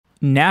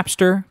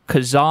Napster,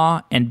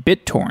 Kazaa, and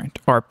BitTorrent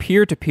are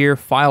peer-to-peer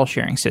file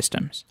sharing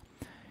systems.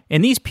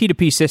 In these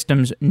P2P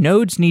systems,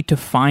 nodes need to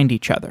find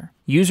each other.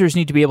 Users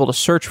need to be able to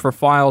search for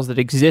files that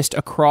exist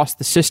across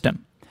the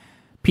system.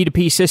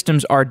 P2P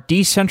systems are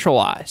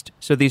decentralized,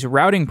 so these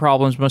routing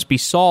problems must be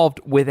solved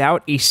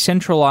without a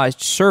centralized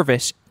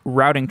service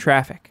routing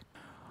traffic.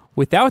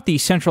 Without the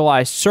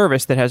centralized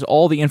service that has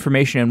all the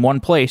information in one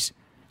place,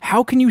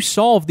 how can you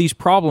solve these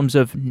problems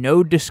of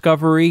node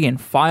discovery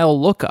and file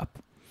lookup?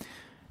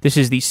 This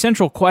is the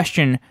central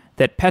question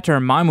that Petr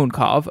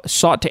Maimunkov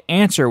sought to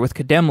answer with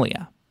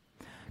Kademlia.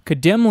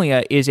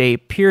 Kademlia is a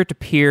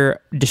peer-to-peer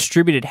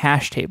distributed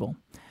hash table.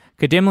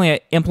 Kademlia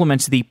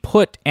implements the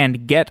put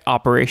and get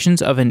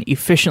operations of an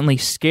efficiently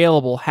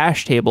scalable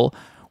hash table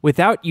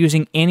without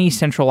using any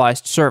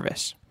centralized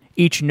service.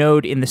 Each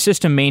node in the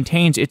system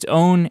maintains its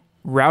own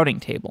routing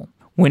table.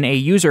 When a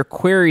user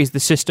queries the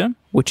system,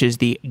 which is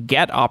the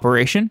get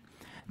operation,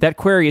 that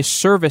query is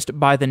serviced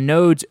by the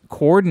nodes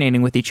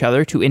coordinating with each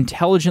other to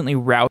intelligently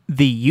route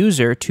the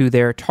user to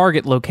their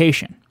target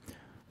location.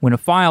 When a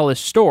file is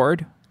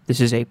stored,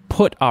 this is a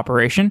put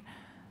operation,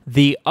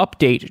 the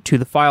update to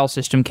the file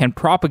system can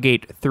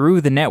propagate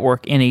through the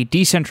network in a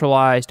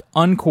decentralized,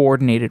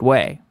 uncoordinated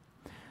way.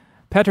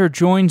 Petr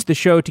joins the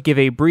show to give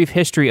a brief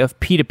history of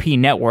P2P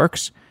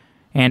networks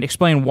and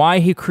explain why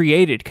he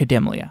created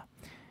Kademlia.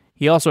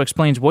 He also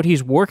explains what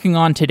he's working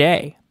on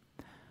today.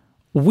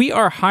 We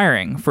are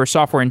hiring for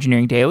Software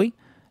Engineering Daily.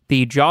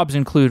 The jobs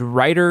include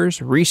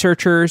writers,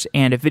 researchers,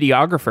 and a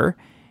videographer,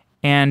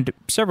 and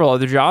several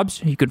other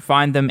jobs. You could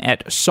find them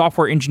at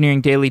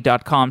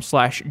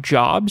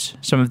softwareengineeringdaily.com/jobs.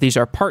 Some of these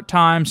are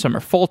part-time, some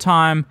are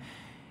full-time.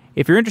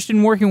 If you're interested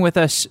in working with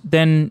us,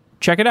 then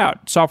check it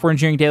out,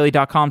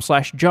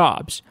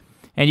 softwareengineeringdaily.com/jobs.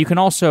 And you can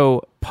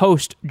also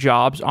post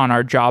jobs on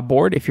our job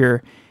board if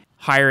you're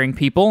hiring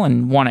people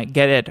and want to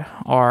get at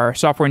our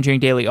Software Engineering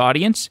Daily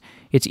audience.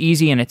 It's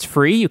easy and it's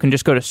free. You can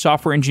just go to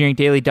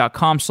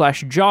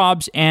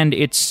softwareengineeringdaily.com/jobs, and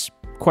it's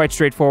quite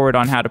straightforward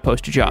on how to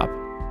post a job.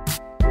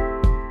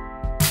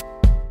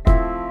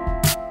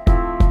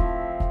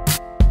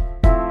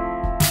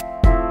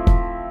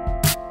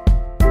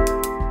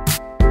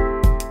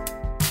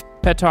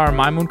 Petr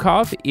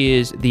Maimunkov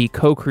is the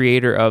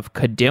co-creator of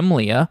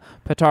Kademlia.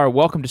 Petr,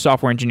 welcome to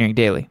Software Engineering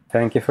Daily.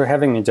 Thank you for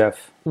having me,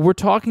 Jeff. We're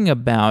talking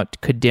about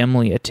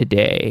Kademlia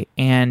today,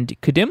 and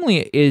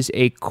Kademlia is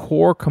a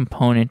core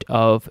component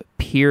of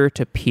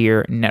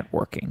peer-to-peer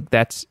networking.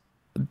 That's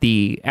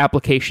the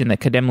application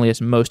that Kademlia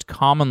is most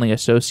commonly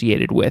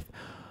associated with.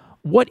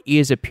 What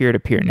is a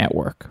peer-to-peer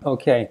network?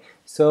 Okay,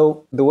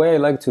 so the way I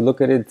like to look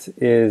at it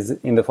is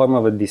in the form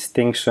of a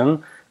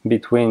distinction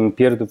between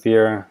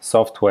peer-to-peer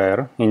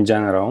software in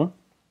general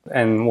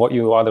and what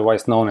you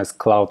otherwise known as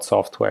cloud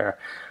software.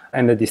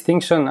 And the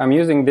distinction, I'm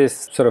using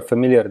this sort of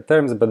familiar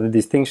terms, but the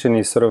distinction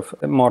is sort of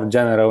more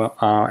general,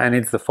 and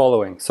it's the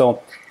following.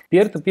 So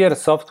peer-to-peer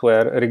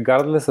software,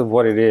 regardless of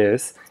what it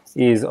is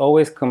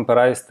always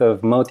comprised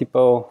of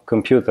multiple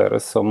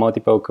computers, so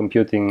multiple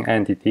computing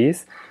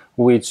entities,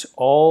 which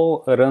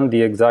all run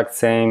the exact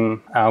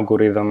same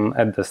algorithm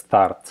at the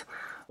start.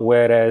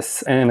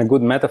 Whereas, and a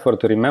good metaphor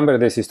to remember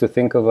this is to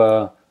think of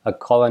a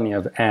colony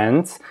of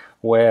ants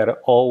where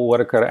all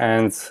worker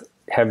ants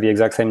have the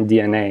exact same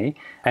DNA,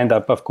 end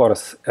up, of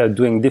course,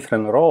 doing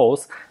different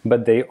roles,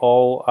 but they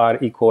all are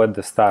equal at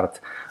the start.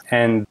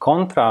 And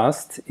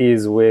contrast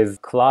is with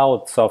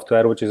cloud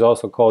software, which is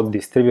also called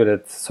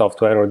distributed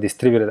software or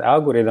distributed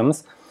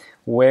algorithms,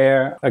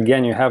 where,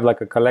 again, you have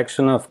like a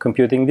collection of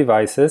computing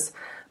devices,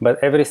 but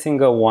every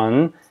single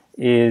one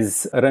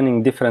is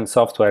running different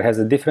software, has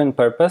a different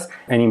purpose,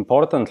 and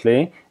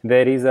importantly,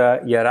 there is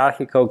a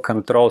hierarchical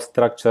control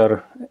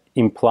structure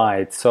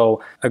implied.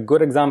 So a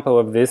good example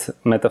of this,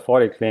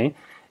 metaphorically,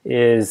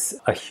 is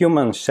a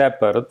human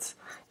shepherd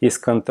is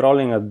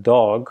controlling a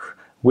dog,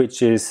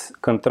 which is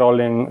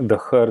controlling the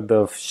herd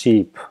of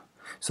sheep.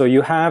 So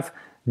you have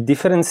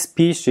different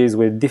species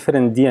with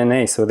different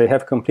DNA, so they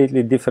have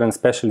completely different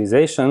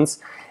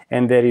specializations.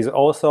 And there is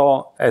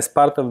also, as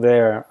part of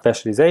their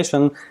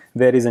specialization,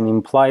 there is an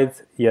implied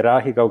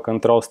hierarchical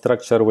control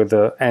structure with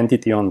the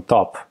entity on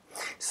top.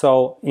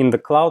 So in the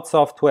cloud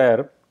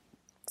software,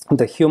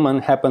 the human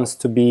happens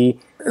to be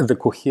the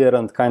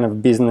coherent kind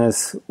of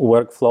business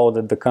workflow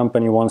that the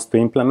company wants to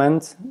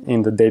implement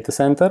in the data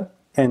center.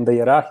 And the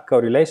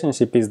hierarchical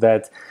relationship is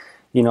that,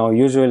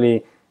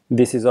 usually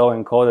this is all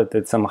encoded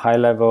at some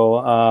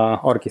high-level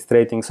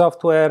orchestrating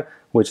software,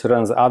 which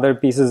runs other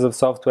pieces of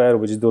software,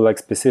 which do like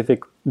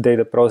specific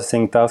data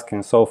processing tasks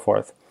and so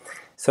forth.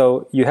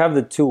 So you have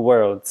the two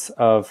worlds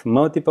of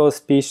multiple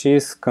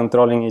species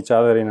controlling each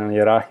other in a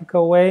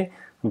hierarchical way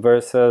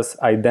versus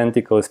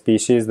identical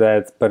species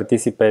that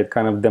participate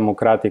kind of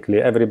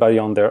democratically, everybody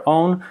on their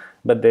own,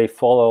 but they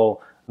follow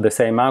the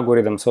same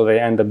algorithm, so they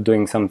end up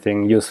doing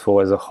something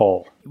useful as a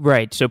whole.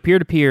 Right. So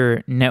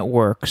peer-to-peer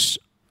networks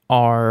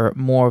are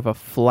more of a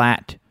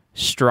flat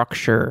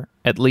structure,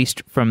 at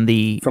least from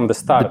the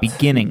start, the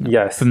beginning,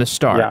 yes, from the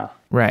start, yeah,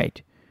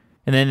 right.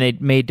 And then they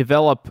may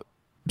develop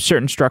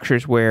certain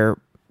structures where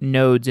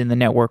nodes in the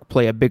network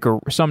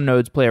some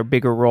nodes play a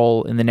bigger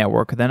role in the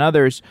network than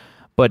others,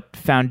 but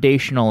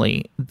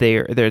foundationally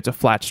there's a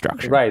flat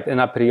structure. Right, and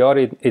a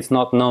priori it's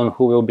not known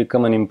who will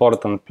become an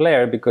important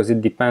player because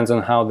it depends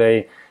on how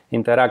they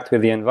interact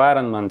with the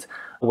environment.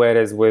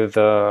 Whereas with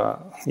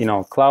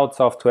cloud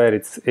software,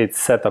 it's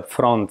set up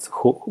front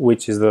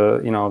which is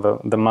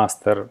the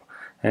master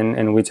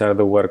and which are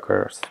the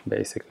workers,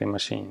 basically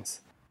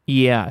machines.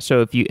 Yeah,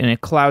 so if you in a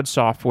cloud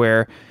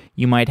software,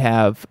 you might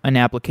have an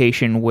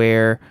application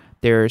where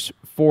there's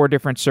 4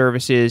 different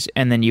services,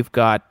 and then you've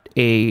got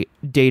a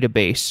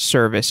database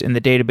service, and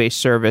the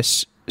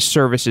database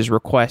services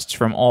requests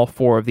from all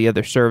 4 of the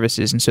other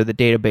services, and so the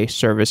database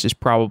service is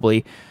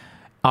probably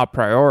a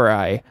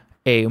priori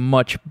a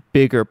much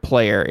bigger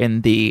player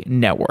in the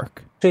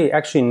network.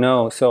 Actually,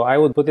 no. So I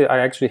would put it,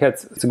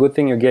 it's a good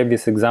thing you gave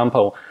this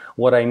example.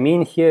 What I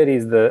mean here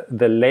is the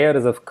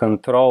layers of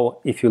control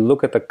if you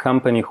look at a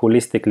company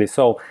holistically.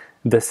 So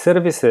the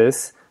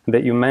services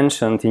that you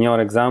mentioned in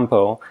your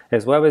example,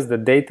 as well as the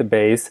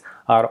database,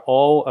 are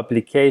all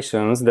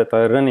applications that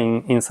are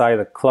running inside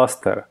a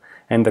cluster.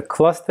 And the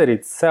cluster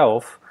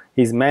itself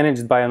is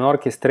managed by an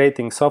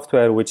orchestrating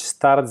software which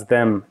starts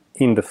them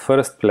in the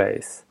first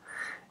place.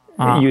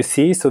 You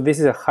see? So this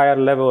is a higher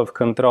level of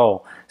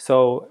control.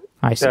 So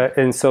I see.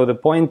 And so the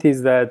point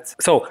is that,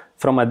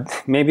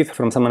 maybe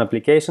from some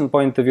application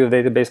point of view, the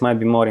database might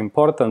be more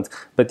important.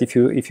 But if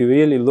you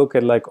really look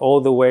at like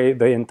all the way,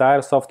 the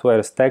entire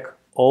software stack,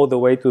 all the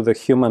way to the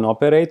human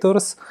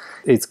operators,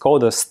 it's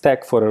called a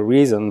stack for a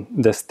reason.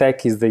 The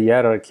stack is the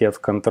hierarchy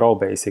of control,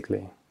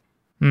 basically.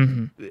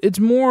 Mm-hmm. It's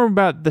more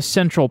about the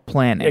central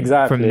planning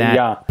from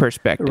that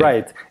perspective.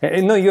 Right.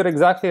 No, you're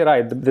exactly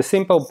right. The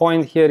simple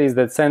point here is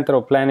that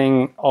central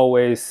planning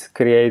always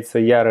creates a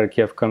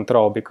hierarchy of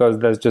control because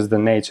that's just the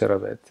nature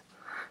of it.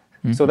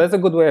 Mm-hmm. So that's a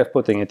good way of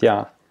putting it,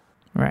 yeah.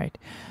 Right.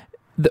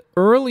 The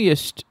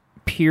earliest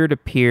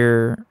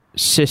peer-to-peer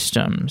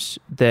systems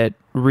that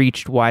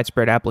reached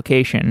widespread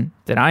application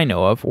that I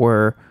know of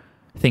were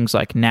things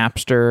like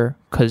Napster,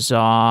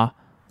 Kazaa,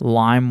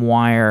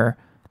 LimeWire,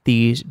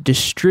 these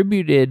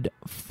distributed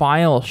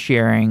file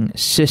sharing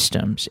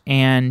systems.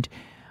 And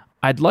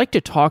I'd like to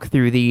talk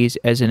through these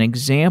as an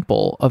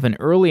example of an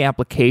early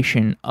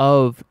application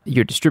of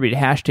your distributed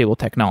hash table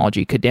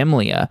technology,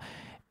 Kademlia.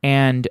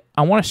 And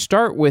I want to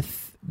start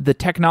with the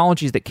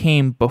technologies that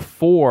came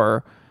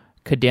before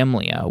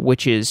Kademlia,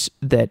 which is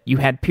that you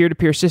had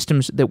peer-to-peer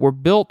systems that were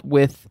built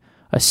with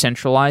a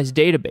centralized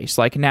database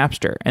like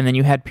Napster. And then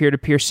you had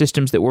peer-to-peer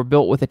systems that were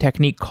built with a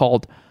technique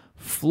called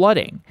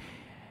flooding.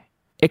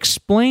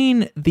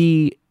 Explain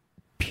the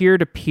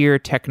peer-to-peer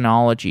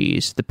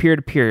technologies, the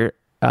peer-to-peer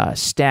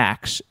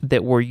stacks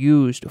that were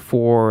used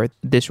for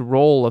this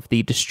role of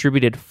the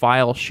distributed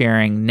file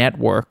sharing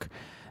network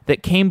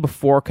that came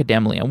before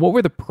Kademlia. What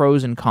were the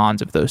pros and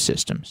cons of those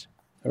systems?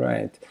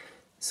 Right.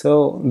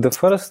 So the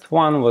first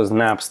one was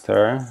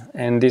Napster,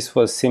 and this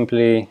was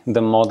simply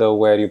the model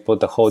where you put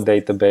the whole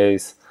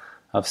database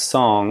of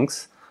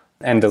songs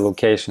and the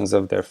locations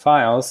of their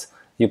files.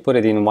 You put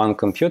it in one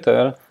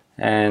computer,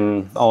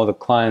 and all the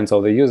clients,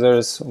 all the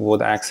users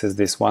would access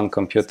this one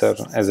computer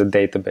as a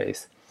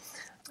database.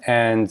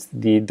 And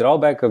the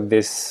drawback of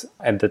this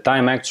at the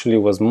time actually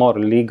was more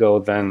legal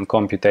than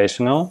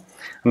computational.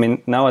 I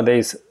mean,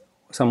 nowadays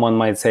someone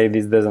might say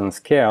this doesn't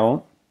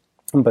scale,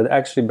 but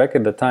actually back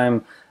at the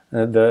time,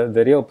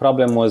 the real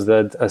problem was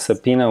that a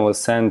subpoena was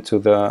sent to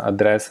the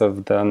address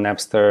of the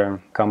Napster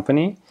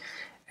company,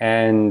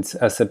 and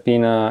a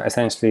subpoena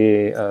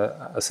essentially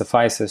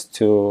suffices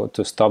to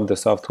stop the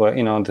software,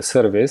 the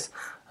service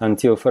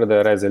until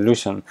further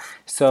resolution.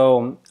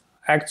 So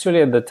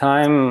actually at the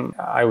time,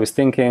 I was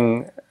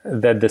thinking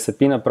that the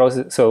subpoena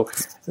process, so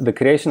the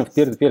creation of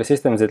peer-to-peer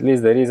systems, at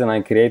least the reason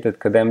I created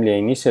Kademlia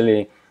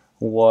initially,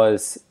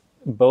 was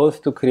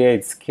both to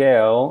create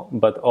scale,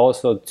 but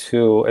also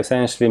to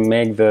essentially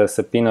make the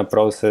subpoena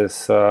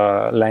process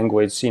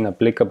language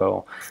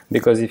inapplicable.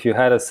 Because if you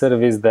had a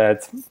service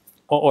that,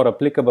 or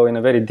applicable in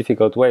a very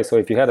difficult way, so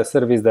if you had a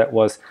service that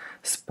was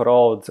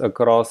sprawled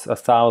across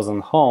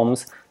 1,000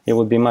 homes, it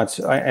would be much,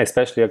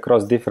 especially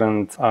across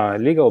different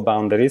legal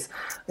boundaries,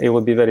 it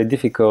would be very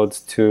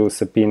difficult to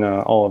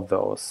subpoena all of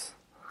those.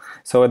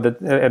 So at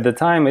the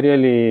time,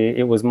 really,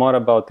 it was more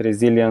about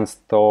resilience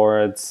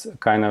towards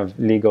kind of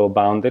legal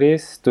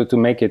boundaries to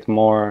make it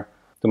more,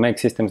 to make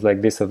systems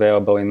like this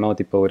available in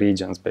multiple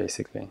regions,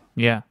 basically.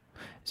 Yeah.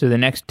 So the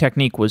next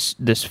technique was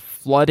this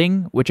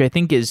flooding, which I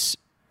think is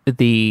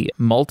the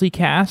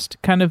multicast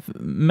kind of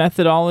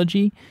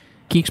methodology.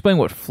 Can you explain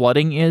what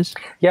flooding is?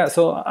 Yeah,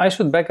 so I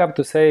should back up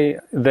to say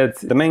that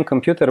the main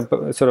computer,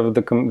 sort of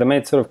the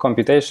main sort of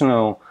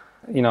computational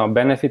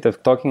benefit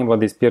of talking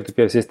about these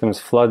peer-to-peer systems,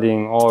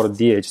 flooding or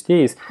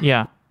DHTs,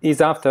 is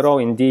after all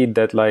indeed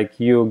that like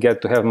you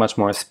get to have much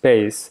more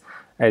space,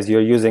 as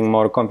you're using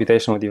more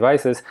computational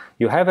devices,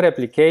 you have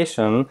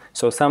replication.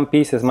 So some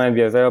pieces might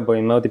be available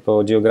in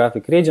multiple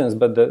geographic regions,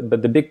 but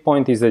the big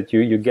point is that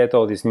you get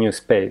all this new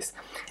space.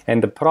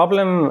 And the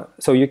problem,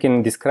 so you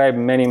can describe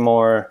many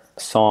more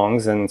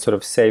songs and sort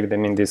of save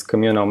them in this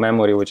communal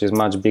memory, which is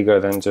much bigger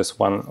than just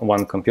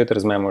one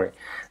computer's memory.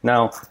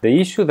 Now, the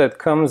issue that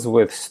comes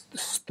with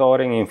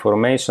storing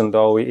information,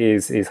 though,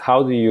 is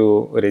how do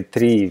you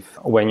retrieve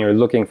when you're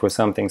looking for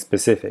something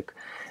specific?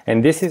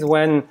 And this is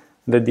when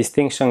the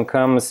distinction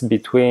comes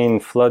between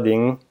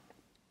flooding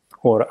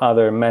or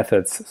other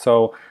methods.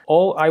 So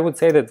I would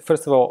say that,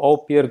 first of all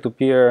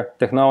peer-to-peer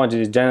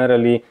technologies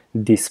generally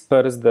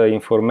disperse the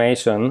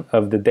information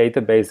of the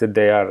database that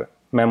they are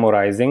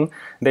memorizing.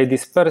 They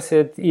disperse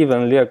it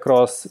evenly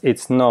across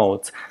its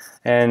nodes.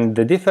 And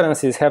the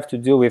differences have to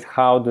do with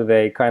how do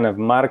they kind of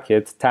mark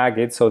it, tag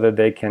it, so that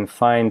they can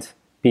find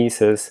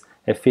pieces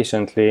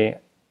efficiently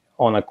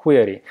on a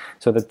query.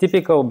 So the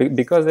typical,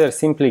 because they're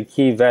simply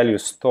key value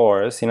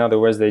stores, in other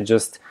words, they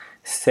just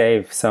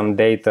save some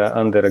data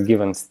under a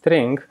given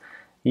string,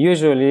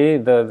 usually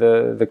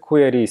the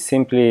query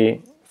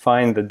simply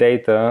find the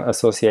data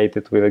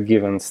associated with a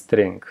given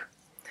string.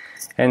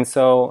 And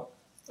so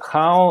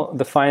how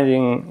the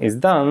finding is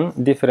done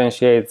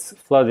differentiates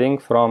flooding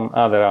from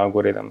other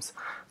algorithms.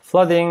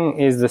 Flooding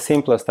is the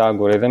simplest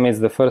algorithm. It's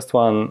the first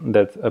one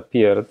that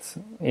appeared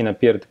in a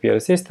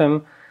peer-to-peer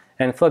system.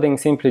 And flooding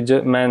simply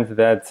meant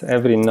that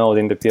every node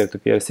in the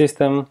peer-to-peer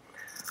system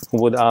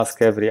would ask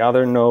every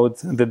other node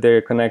that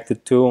they're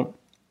connected to,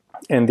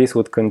 and this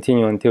would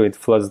continue until it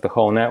floods the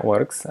whole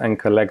networks and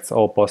collects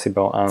all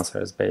possible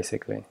answers,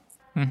 basically.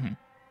 Mm-hmm.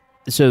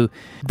 So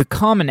the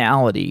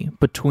commonality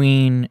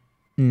between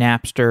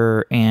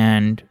Napster,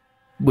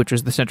 which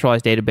was the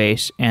centralized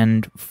database,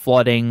 and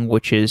flooding,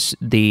 which is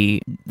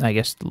I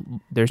guess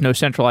there's no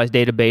centralized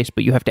database,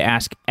 but you have to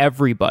ask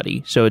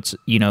everybody. So it's,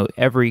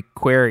 every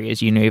query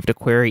is, you have to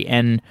query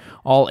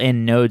all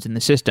n nodes in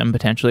the system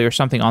potentially, or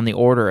something on the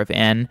order of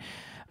n.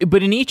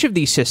 But in each of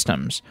these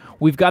systems,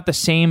 we've got the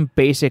same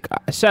basic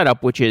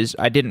setup, which is,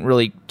 I didn't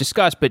really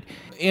discuss, but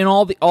in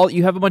all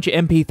you have a bunch of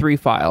MP3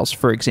 files,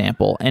 for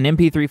example, and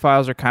MP3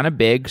 files are kind of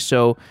big,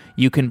 so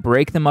you can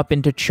break them up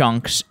into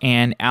chunks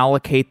and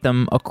allocate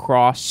them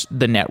across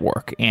the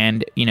network.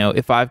 And,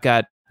 if I've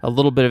got a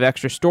little bit of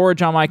extra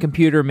storage on my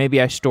computer, maybe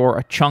I store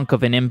a chunk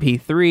of an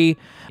MP3.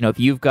 If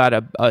you've got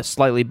a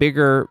slightly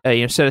bigger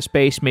set of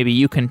space, maybe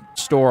you can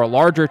store a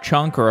larger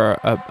chunk or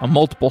a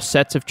multiple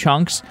sets of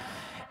chunks.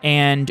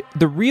 And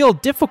the real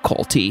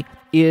difficulty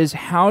is,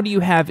 how do you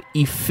have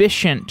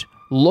efficient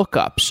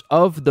lookups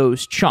of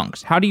those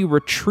chunks? How do you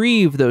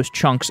retrieve those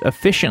chunks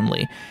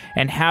efficiently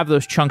and have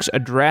those chunks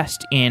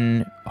addressed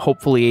in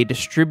hopefully a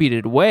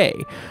distributed way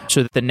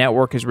so that the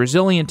network is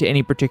resilient to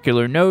any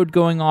particular node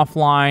going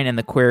offline and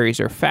the queries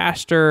are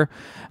faster?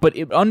 But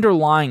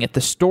underlying it,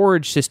 the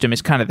storage system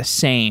is kind of the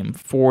same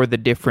for the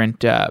different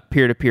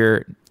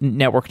peer-to-peer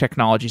network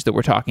technologies that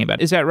we're talking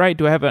about. Is that right?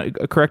 Do I have a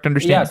correct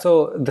understanding? Yeah,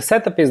 so the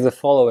setup is the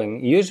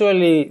following.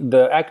 Usually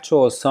the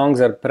actual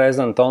songs are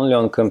present only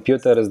on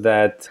computers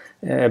that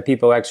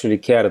people actually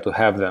care to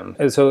have them.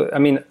 And so,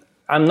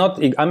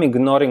 I'm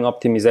ignoring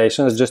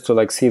optimizations just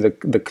to see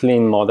the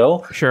clean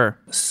model. Sure.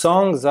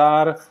 Songs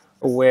are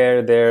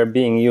where they're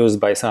being used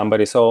by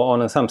somebody, so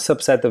on some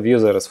subset of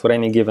users for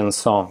any given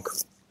song.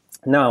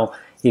 Now,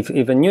 if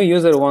a new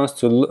user wants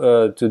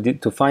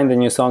to find a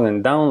new song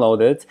and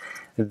download it,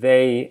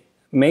 they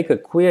make a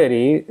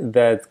query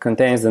that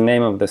contains the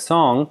name of the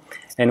song,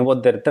 and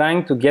what they're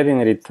trying to get in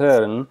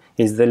return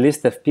is the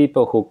list of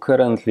people who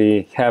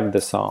currently have the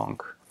song.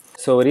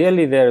 So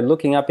really they're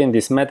looking up in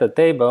this meta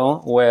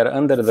table where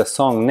under the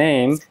song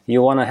name,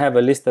 you want to have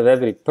a list of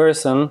every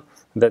person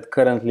that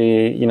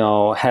currently,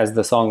 has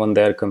the song on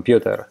their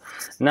computer.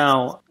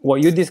 Now,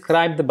 what you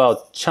described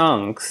about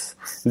chunks,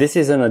 this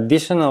is an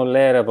additional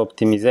layer of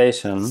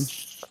optimization,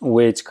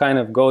 which kind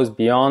of goes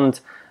beyond.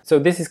 So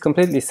this is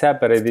completely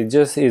separate. It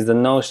just is the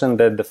notion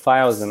that the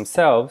files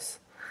themselves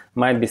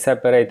might be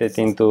separated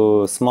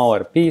into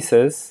smaller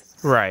pieces.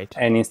 Right.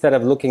 And instead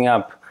of looking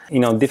up,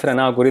 different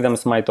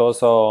algorithms might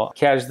also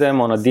cache them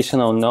on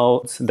additional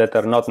nodes that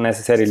are not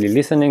necessarily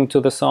listening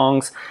to the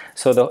songs.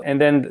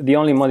 And then the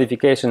only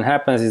modification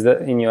happens is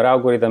that in your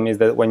algorithm is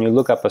that when you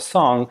look up a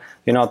song,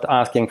 you're not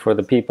asking for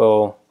the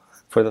people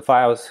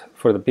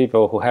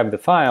who have the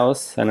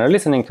files and are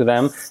listening to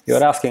them.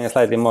 You're asking a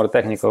slightly more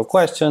technical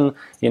question,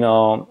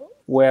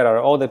 where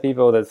are all the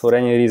people that for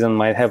any reason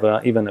might have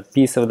even a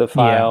piece of the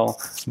file.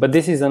 Yeah. But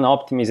this is an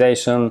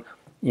optimization,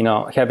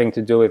 having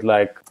to do with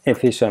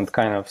efficient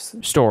kind of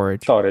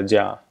storage,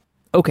 yeah.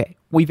 Okay,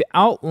 we've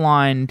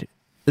outlined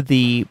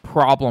the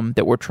problem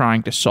that we're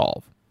trying to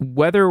solve.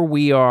 Whether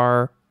we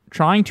are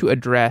trying to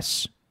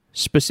address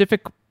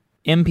specific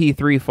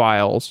MP3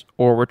 files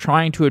or we're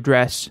trying to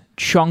address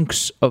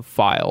chunks of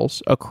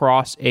files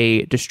across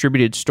a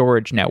distributed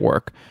storage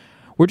network,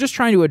 we're just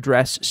trying to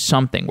address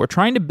something. We're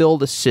trying to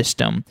build a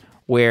system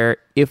where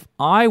if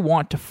I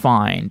want to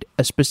find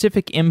a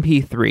specific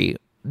MP3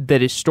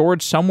 that is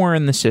stored somewhere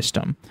in the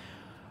system,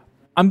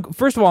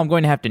 First of all, I'm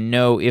going to have to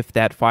know if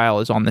that file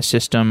is on the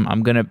system.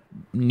 I'm going to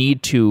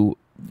need to,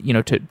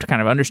 to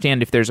kind of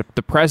understand if there's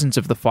the presence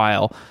of the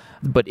file.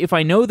 But if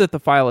I know that the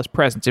file is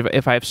present,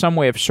 if I have some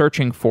way of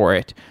searching for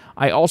it,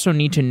 I also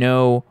need to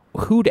know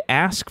who to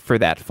ask for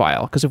that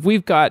file. Because if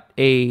we've got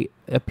a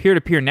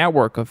peer-to-peer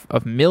network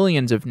of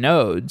millions of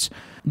nodes,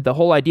 the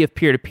whole idea of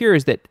peer-to-peer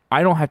is that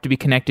I don't have to be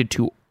connected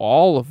to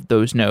all of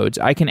those nodes.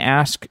 I can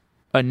ask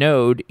a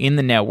node in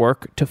the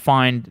network to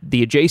find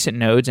the adjacent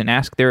nodes and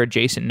ask their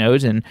adjacent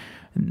nodes, and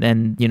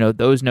then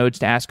those nodes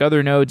to ask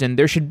other nodes. And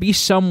there should be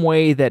some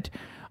way that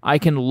I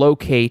can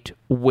locate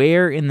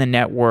where in the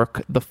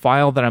network the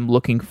file that I'm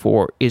looking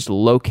for is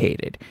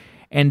located.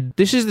 And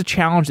this is the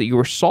challenge that you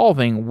were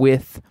solving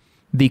with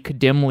the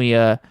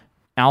Kademlia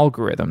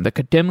algorithm, the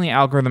Kademlia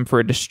algorithm for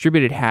a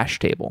distributed hash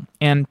table.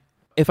 And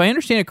if I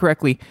understand it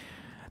correctly,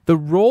 the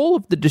role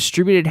of the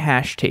distributed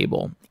hash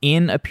table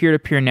in a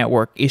peer-to-peer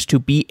network is to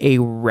be a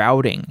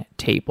routing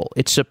table.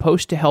 It's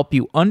supposed to help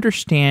you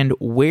understand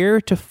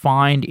where to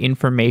find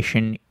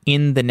information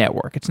in the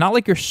network. It's not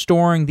like you're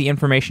storing the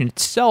information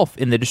itself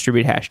in the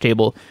distributed hash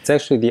table. It's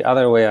actually the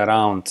other way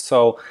around.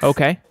 So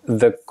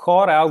the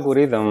core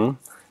algorithm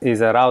is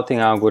a routing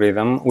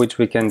algorithm which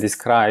we can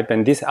describe,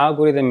 and this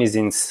algorithm is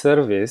in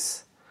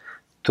service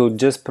to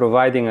just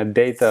providing a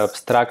data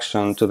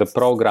abstraction to the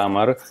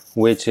programmer,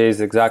 which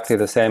is exactly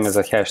the same as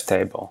a hash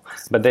table.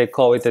 But they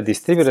call it a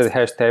distributed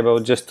hash table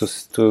just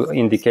to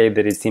indicate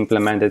that it's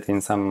implemented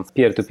in some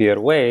peer-to-peer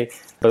way.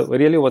 But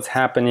really what's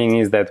happening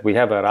is that we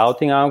have a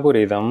routing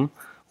algorithm,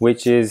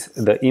 which is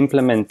the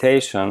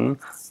implementation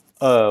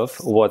of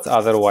what's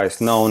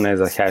otherwise known as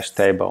a hash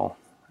table.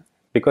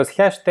 Because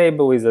hash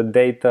table is a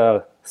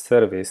data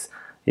service,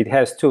 it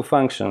has two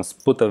functions: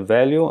 put a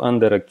value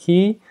under a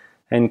key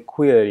and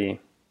query,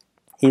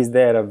 is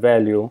there a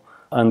value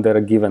under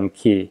a given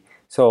key?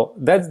 So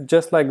that's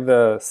just like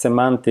the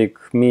semantic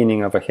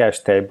meaning of a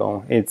hash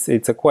table. It's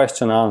a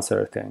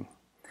question-answer thing.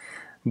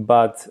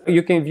 But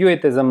you can view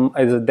it as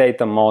a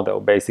data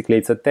model, basically.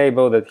 It's a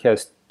table that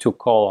has two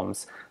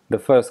columns. The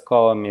first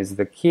column is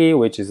the key,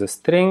 which is a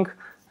string,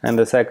 and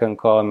the second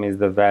column is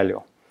the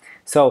value.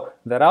 So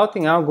the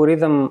routing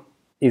algorithm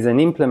is an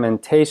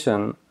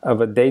implementation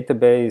of a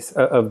database,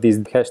 of this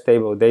hash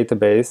table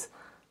database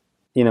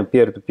in a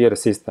peer-to-peer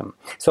system.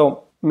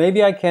 So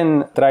maybe I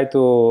can try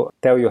to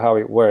tell you how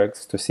it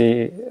works to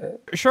see.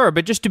 Sure,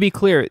 but just to be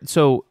clear,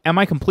 so am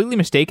I completely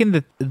mistaken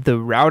that the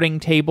routing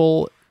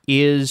table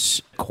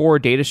is core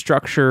data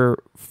structure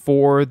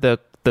for the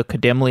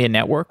Kademlia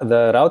network?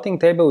 The routing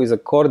table is a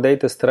core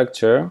data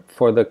structure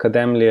for the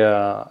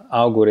Kademlia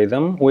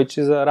algorithm, which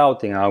is a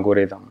routing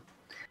algorithm.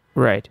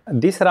 Right.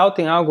 This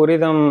routing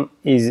algorithm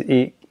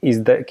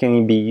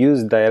can be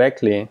used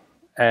directly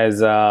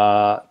as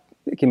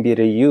it can be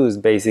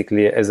reused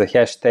basically as a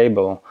hash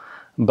table.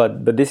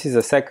 But this is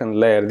a second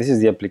layer. This is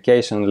the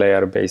application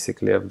layer,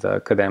 basically, of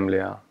the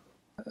Kademlia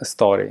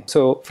story.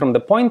 So from the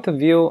point of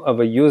view of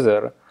a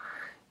user,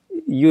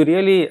 you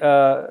really,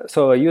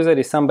 so a user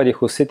is somebody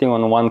who's sitting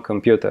on one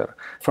computer.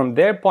 From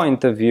their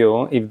point of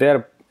view, if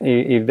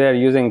they're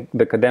using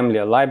the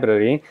Kademlia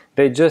library,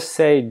 they just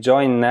say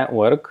join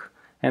network,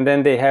 and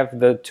then they have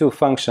the two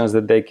functions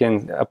that they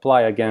can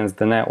apply against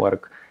the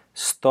network: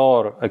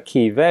 store a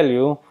key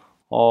value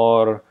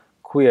or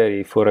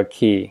query for a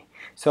key.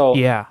 So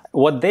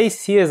what they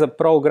see as a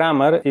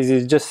programmer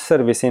is just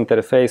service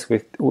interface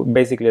with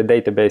basically a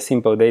database,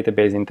 simple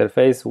database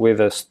interface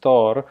with a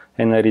store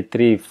and a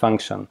retrieve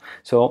function.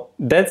 So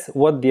that's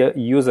what the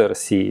user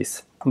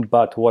sees.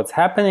 But what's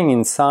happening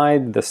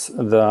inside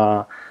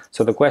so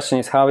the question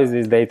is, how is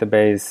this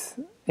database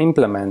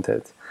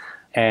implemented?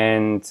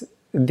 And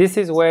this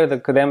is where the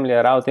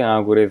Kademlia routing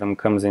algorithm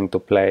comes into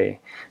play.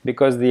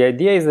 Because the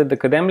idea is that the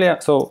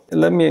Kademlia, so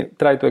let me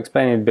try to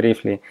explain it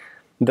briefly.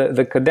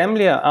 The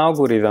Kademlia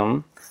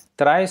algorithm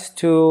tries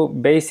to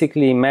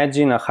basically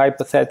imagine a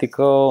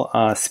hypothetical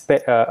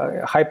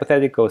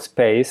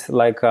space,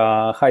 like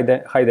a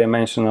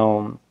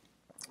high-dimensional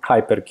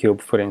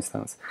hypercube, for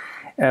instance.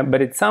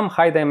 But it's some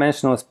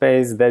high-dimensional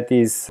space that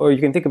is, or you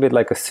can think of it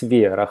like a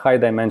sphere, a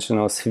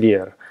high-dimensional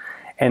sphere.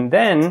 And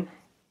then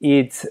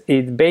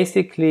it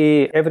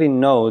basically, every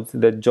node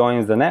that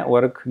joins the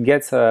network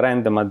gets a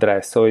random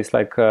address. So it's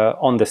like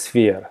on the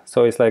sphere.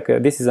 So it's like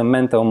this is a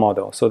mental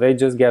model. So they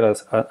just get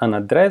an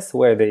address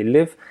where they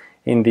live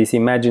in this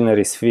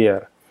imaginary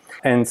sphere.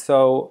 And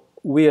so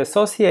we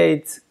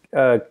associate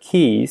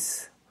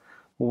keys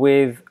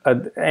with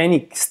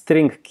any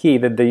string key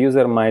that the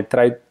user might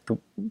try to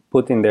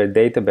put in their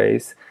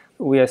database.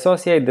 We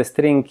associate the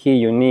string key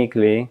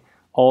uniquely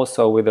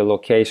also with the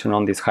location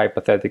on this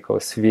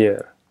hypothetical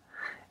sphere.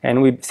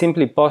 And we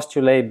simply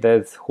postulate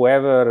that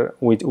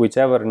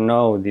whichever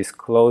node is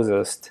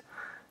closest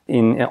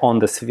on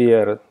the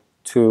sphere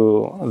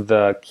to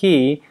the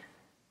key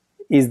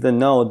is the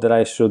node that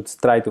I should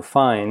try to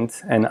find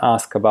and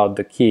ask about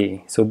the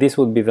key. So this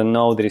would be the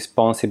node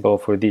responsible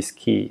for these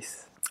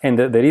keys. And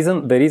the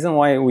reason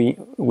why we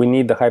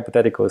need the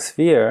hypothetical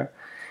sphere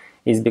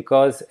is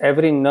because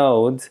every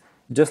node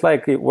just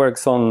like it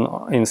works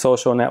in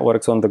social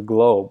networks on the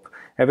globe.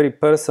 Every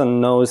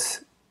person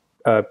knows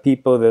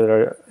people that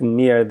are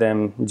near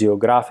them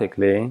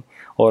geographically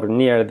or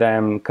near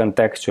them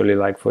contextually,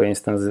 like for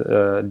instance,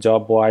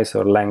 job-wise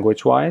or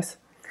language-wise.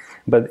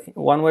 But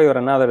one way or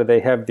another, they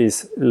have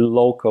these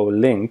local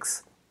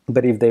links.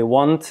 But if they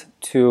want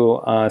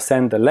to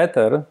send a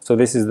letter, so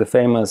this is the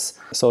famous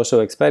social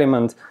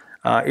experiment,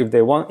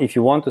 if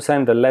you want to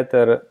send a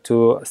letter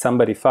to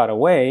somebody far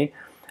away,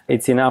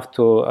 it's enough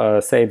to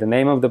say the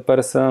name of the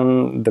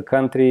person, the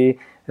country,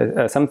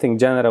 something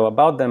general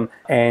about them,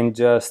 and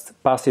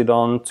just pass it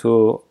on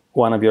to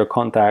one of your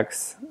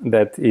contacts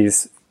that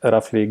is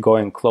roughly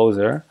going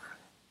closer,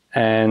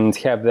 and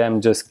have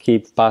them just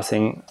keep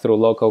passing through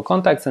local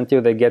contacts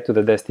until they get to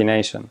the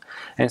destination.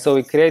 And so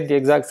we create the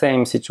exact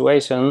same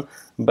situation,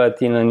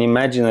 but in an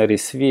imaginary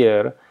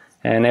sphere,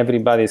 and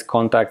everybody's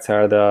contacts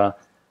are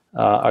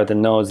the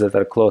nodes that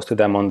are close to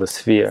them on the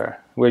sphere.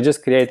 We're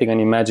just creating an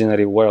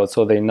imaginary world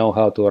so they know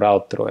how to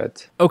route through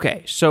it.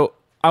 Okay, so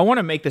I want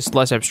to make this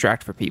less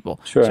abstract for people.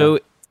 Sure. So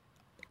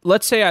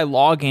let's say I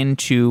log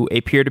into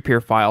a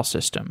peer-to-peer file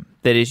system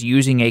that is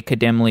using a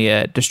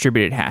Kademlia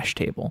distributed hash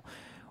table.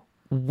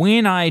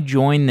 When I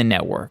join the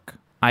network,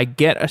 I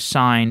get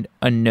assigned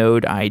a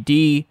node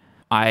ID.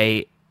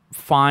 I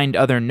find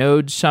other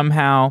nodes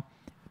somehow.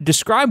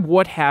 Describe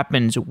what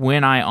happens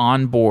when I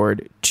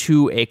onboard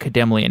to a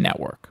Kademlia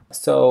network.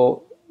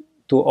 So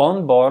to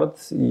onboard,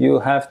 you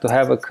have to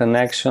have a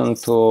connection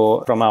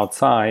from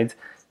outside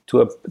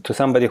to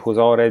somebody who's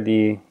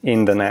already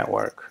in the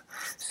network.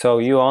 So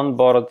you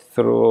onboard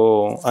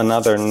through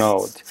another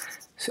node.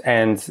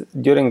 And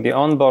during the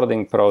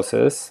onboarding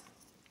process,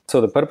 so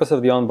the purpose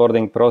of the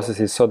onboarding process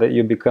is so that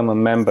you become a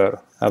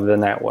member of the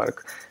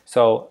network.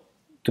 So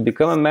to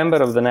become a member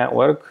of the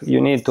network,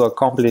 you need to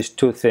accomplish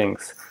two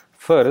things.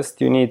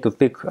 First, you need to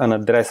pick an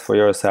address for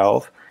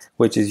yourself,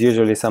 which is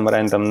usually some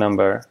random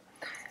number.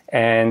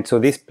 And so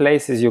this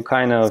places you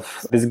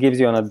this gives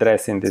you an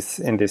address in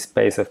this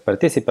space of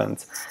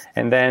participants.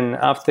 And then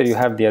after you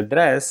have the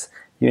address,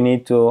 you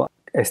need to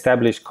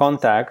establish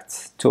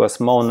contacts to a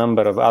small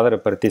number of other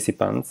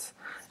participants.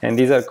 And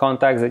these are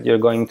contacts that you're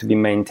going to be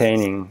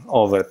maintaining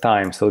over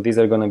time. So these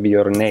are going to be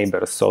your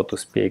neighbors, so to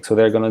speak. So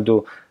they're going to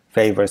do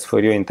favors for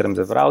you in terms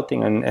of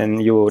routing,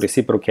 and you will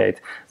reciprocate.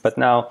 But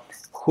now,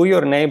 who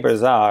your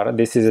neighbors are,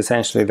 this is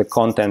essentially the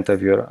content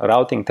of your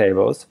routing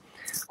tables.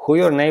 Who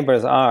your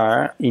neighbors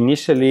are,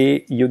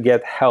 initially you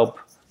get help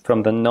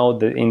from the node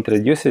that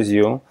introduces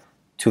you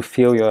to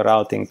fill your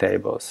routing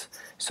tables.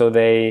 So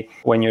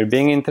when you're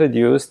being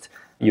introduced,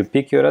 you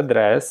pick your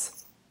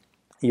address.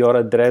 Your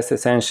address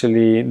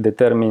essentially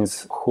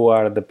determines who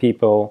are the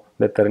people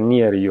that are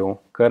near you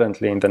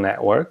currently in the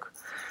network.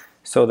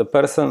 So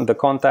the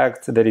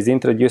contact that is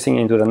introducing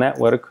into the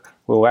network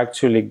will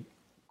actually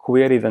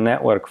query the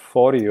network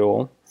for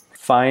you,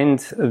 find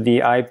the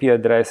IP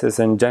addresses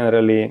and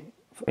generally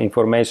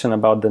information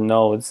about the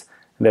nodes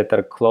that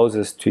are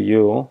closest to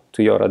you,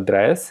 to your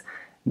address,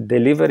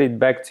 deliver it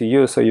back to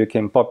you so you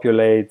can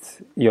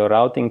populate your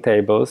routing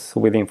tables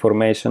with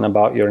information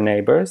about your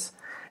neighbors.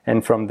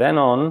 And from then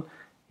on,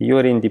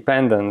 you're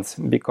independent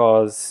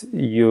because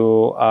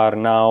you are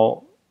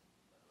now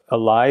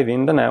alive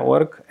in the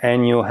network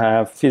and you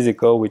have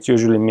physical, which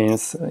usually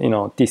means,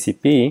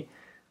 TCP,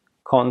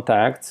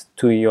 contact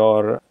to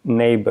your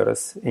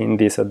neighbors in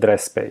this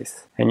address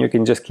space. And you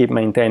can just keep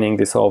maintaining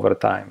this over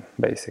time,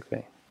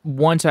 basically.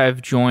 Once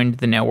I've joined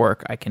the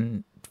network, I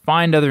can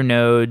find other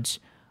nodes.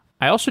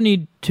 I also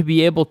need to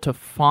be able to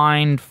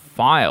find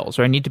files,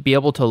 or I need to be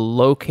able to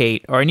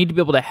locate, or I need to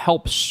be able to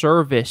help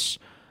service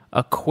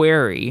a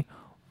query.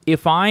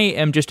 If I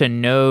am just a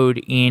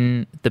node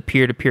in the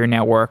peer-to-peer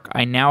network,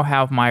 I now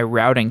have my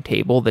routing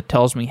table that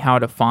tells me how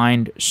to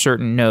find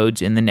certain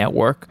nodes in the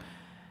network.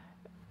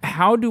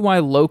 How do I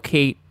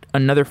locate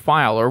another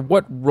file, or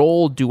what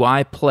role do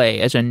I play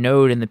as a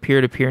node in the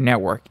peer-to-peer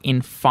network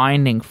in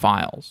finding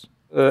files?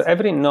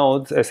 Every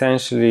node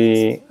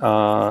essentially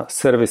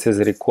services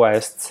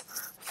requests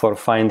for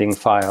finding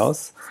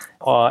files.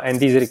 And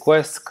these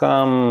requests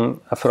come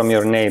from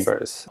your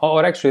neighbors,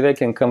 or actually they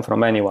can come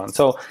from anyone.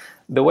 So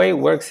the way it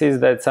works is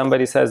that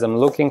somebody says, I'm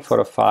looking for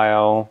a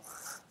file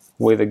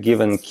with a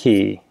given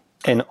key.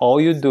 And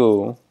all you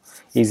do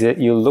is that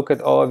you look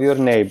at all of your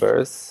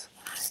neighbors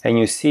and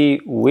you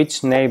see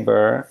which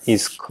neighbor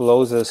is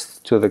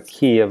closest to the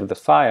key of the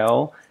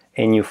file,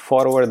 and you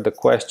forward the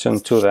question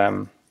to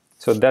them.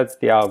 So that's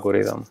the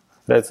algorithm.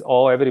 That's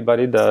all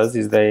everybody does,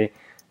 is they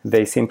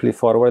simply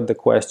forward the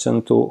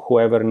question to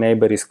whoever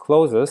neighbor is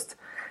closest.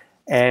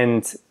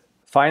 And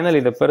finally,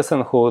 the person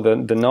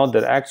the node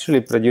that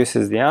actually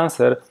produces the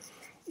answer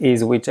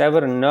is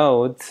whichever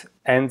node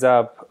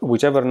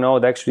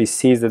actually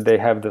sees that they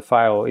have the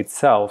file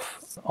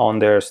itself on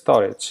their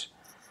storage.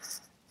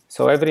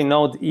 So every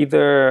node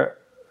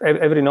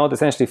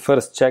essentially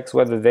first checks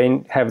whether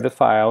they have the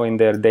file in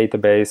their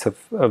database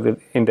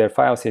in their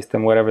file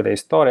system, wherever they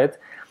store it.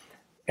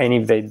 And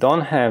if they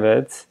don't have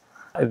it,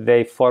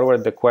 they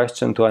forward the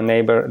question to a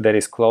neighbor that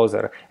is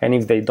closer. And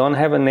if they don't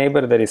have a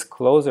neighbor that is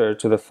closer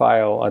to the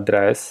file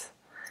address,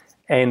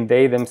 and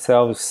they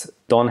themselves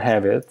don't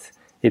have it,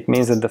 it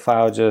means that the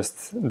file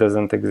just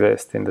doesn't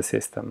exist in the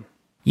system.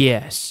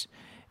 Yes.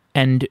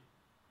 And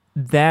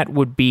that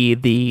would be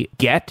the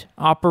get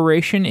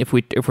operation. If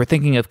we're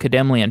thinking of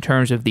Kademlia in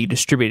terms of the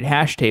distributed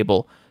hash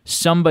table,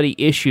 somebody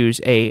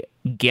issues a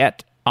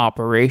get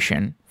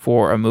operation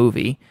for a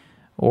movie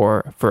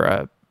or for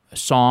a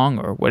song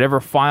or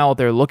whatever file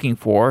they're looking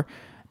for.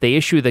 They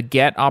issue the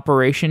get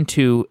operation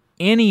to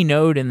any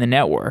node in the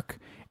network,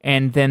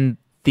 and then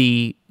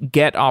the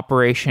get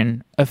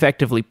operation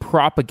effectively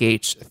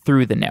propagates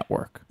through the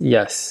network.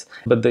 Yes,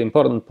 but the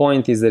important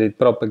point is that it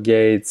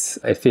propagates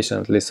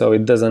efficiently, so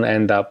it doesn't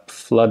end up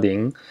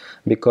flooding,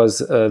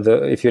 because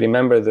if you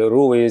remember, the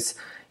rule is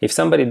if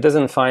somebody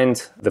doesn't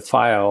find the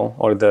file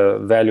or the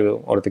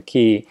value or the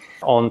key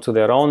onto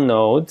their own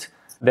node,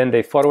 then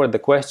they forward the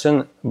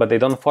question, but they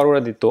don't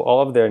forward it to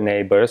all of their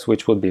neighbors,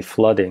 which would be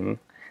flooding.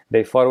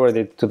 They forward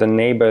it to the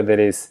neighbor that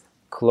is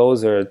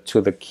closer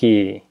to the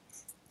key.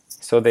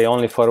 So they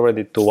only forward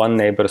it to one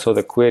neighbor, so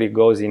the query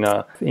goes in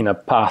a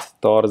path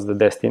towards the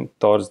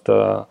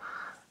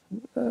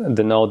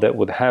node that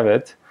would have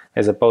it,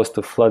 as opposed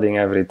to flooding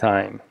every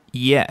time.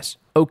 Yes.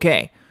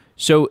 Okay.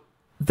 So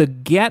the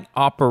get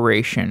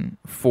operation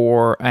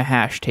for a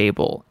hash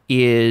table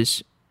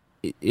is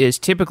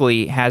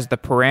typically has the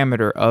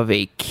parameter of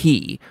a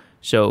key.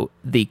 So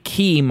the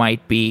key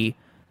might be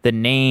the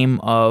name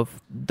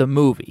of the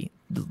movie.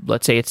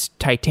 Let's say it's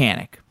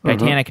Titanic,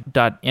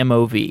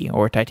 Titanic.mov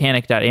or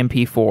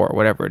Titanic.mp4 or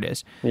whatever it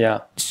is.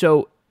 Yeah.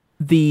 So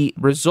the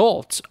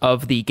results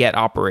of the get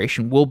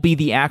operation will be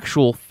the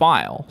actual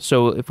file.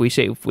 So if we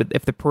say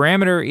if the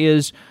parameter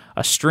is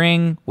a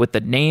string with the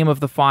name of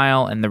the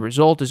file and the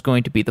result is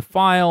going to be the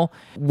file,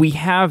 we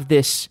have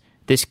this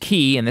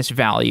key and this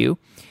value,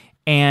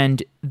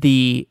 and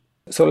the...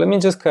 So let me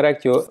just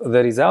correct you.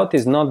 The result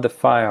is not the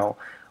file.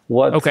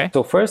 Okay.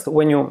 So first,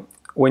 when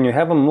you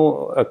have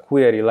a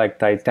query like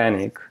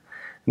Titanic,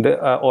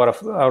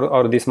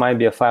 or this might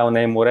be a file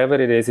name, whatever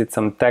it is, it's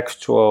some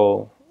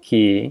textual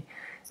key.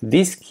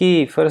 This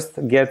key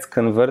first gets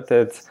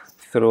converted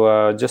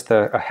through just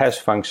a hash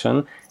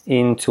function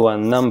into a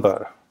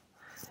number,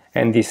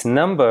 and this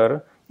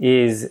number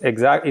is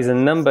a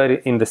number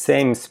in the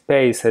same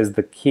space as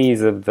the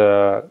keys of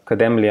the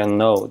Kademlia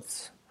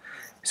nodes.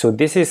 So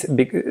this is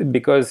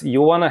because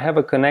you want to have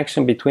a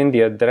connection between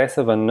the address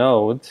of a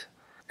node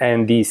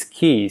and these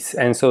keys,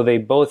 and so they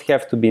both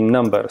have to be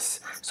numbers.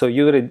 So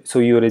you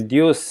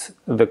reduce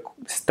the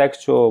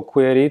textual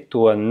query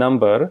to a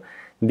number.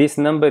 This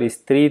number is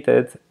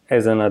treated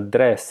as an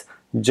address,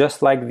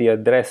 just like the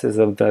addresses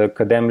of the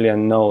Kademlia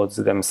nodes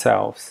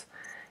themselves.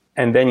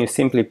 And then you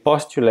simply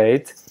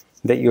postulate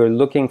that you're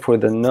looking for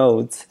the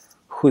nodes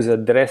whose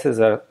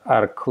addresses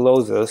are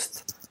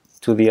closest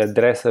to the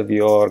address of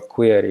your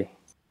query.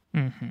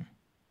 Mm-hmm.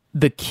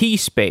 The key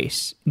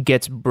space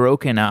gets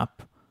broken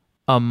up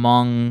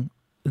among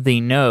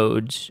the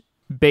nodes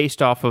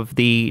based off of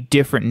the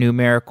different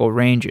numerical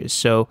ranges.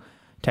 So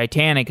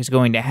Titanic is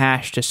going to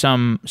hash to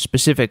some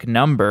specific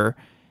number,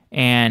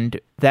 and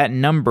that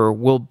number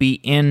will be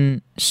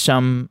in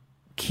some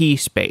key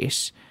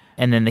space.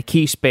 And then the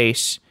key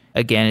space,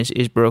 again,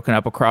 is broken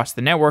up across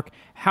the network.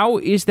 How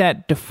is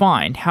that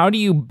defined? How do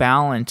you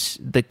balance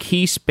the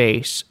key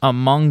space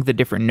among the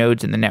different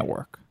nodes in the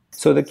network?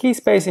 So the key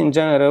space in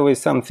general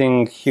is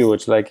something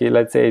huge, like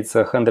let's say it's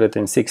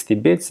 160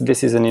 bits.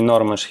 This is an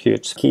enormous,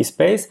 huge key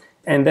space.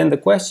 And then the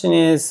question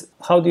is,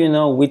 how do you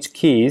know which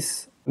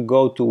keys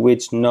go to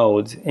which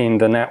node in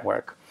the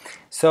network?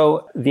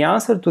 So the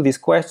answer to this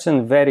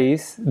question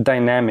varies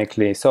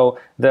dynamically. So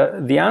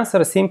the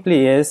answer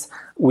simply is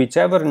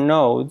whichever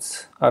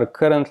nodes are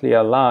currently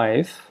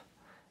alive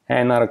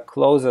and are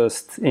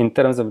closest in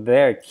terms of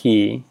their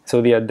key.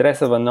 So the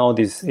address of a node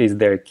is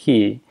their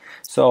key.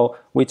 So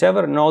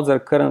whichever nodes are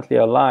currently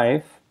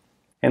alive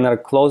and are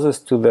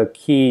closest to the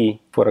key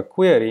for a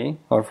query,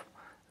 or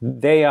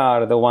they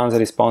are the ones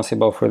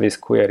responsible for this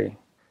query.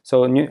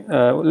 So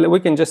we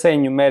can just say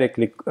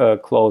numerically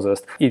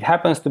closest. It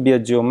happens to be a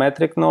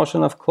geometric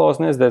notion of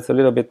closeness that's a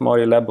little bit more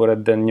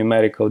elaborate than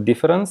numerical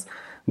difference.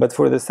 But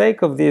for the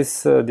sake of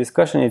this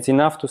discussion, it's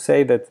enough to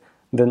say that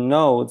the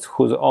nodes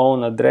whose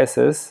own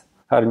addresses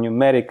are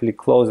numerically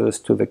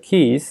closest to the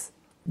keys,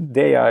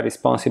 they are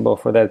responsible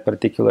for that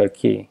particular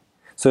key.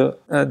 So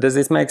does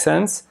this make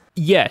sense?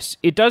 Yes,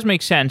 it does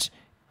make sense.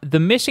 The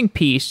missing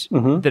piece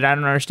that I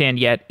don't understand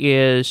yet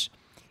is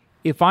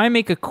if I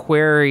make a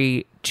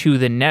query to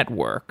the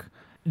network,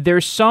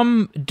 there's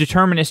some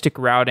deterministic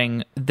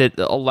routing that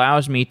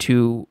allows me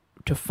to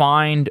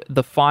find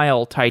the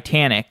file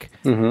Titanic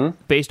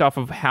based off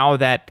of how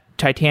that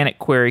Titanic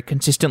query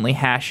consistently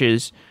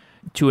hashes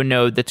to a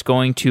node that's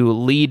going to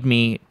lead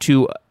me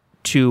to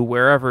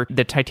wherever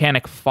the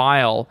Titanic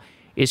file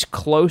is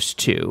close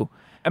to.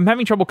 I'm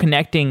having trouble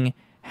connecting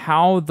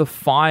how the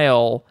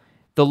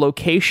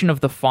location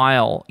of the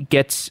file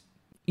gets,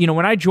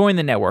 when I join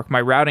the network, my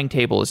routing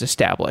table is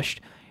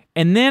established.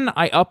 and then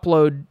I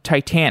upload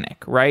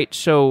Titanic, right?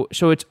 So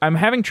I'm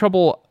having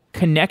trouble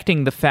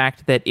connecting the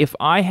fact that if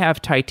I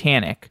have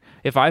Titanic,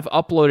 if I've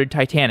uploaded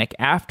Titanic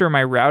after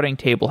my routing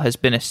table has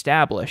been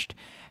established,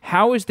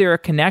 how is there a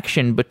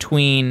connection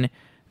between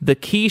the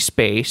key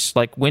space,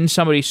 like when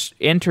somebody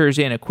enters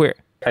in a query?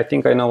 I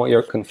think I know what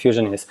your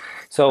confusion is.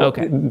 So,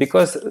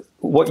 because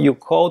what you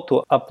call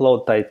to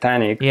upload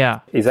Titanic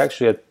is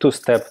actually a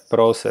two-step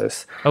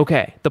process.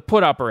 Okay, the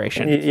put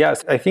operation.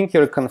 Yes, I think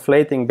you're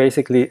conflating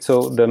basically,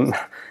 so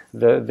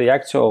the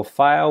actual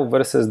file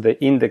versus the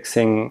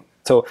indexing.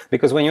 So,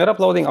 because when you're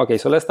uploading,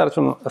 so let's start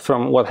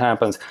from what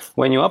happens.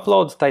 When you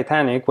upload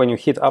Titanic, when you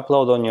hit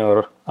upload on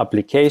your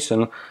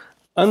application,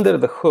 under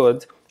the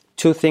hood,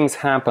 two things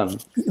happen.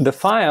 The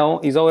file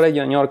is already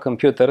on your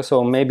computer,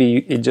 so maybe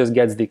it just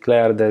gets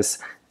declared as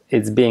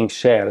it's being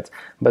shared.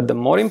 But the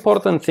more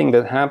important thing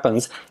that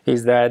happens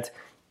is that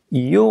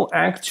your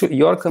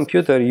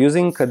computer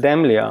using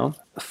Kademlia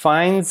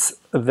finds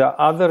the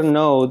other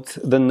node,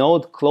 the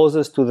node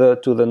closest to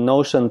the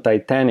notion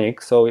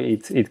Titanic. So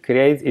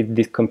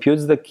it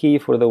computes the key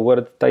for the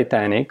word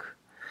Titanic.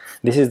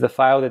 This is the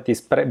file that is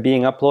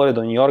being uploaded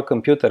on your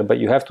computer, but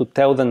you have to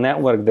tell the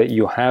network that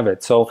you have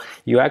it. So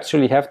you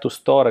actually have to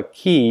store a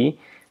key.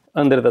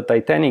 Under the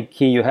Titanic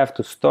key, you have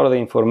to store the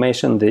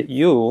information that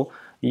you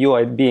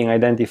are being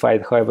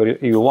identified however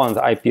you want,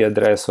 IP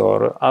address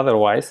or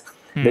otherwise,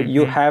 that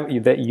you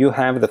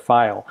have the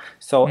file.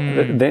 So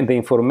the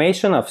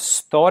information of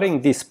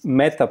storing this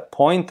meta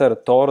pointer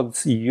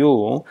towards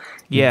you,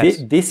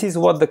 this is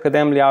what the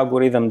Kademlia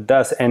algorithm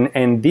does.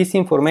 And this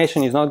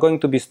information is not going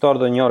to be stored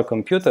on your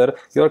computer.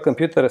 Your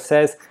computer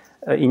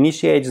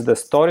initiates the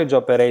storage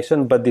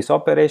operation, but this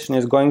operation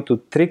is going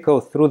to trickle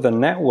through the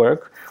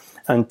network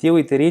until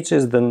it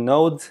reaches the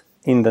node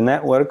in the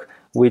network,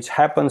 which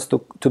happens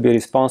to be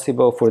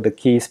responsible for the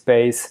key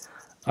space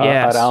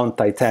around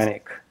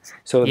Titanic.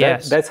 So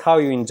that's how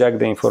you inject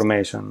the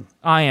information.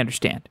 I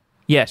understand.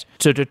 Yes.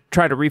 So to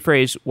try to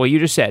rephrase what you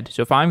just said,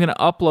 so if I'm going to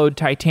upload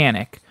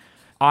Titanic,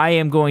 I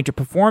am going to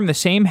perform the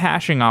same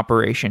hashing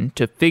operation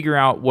to figure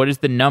out what is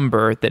the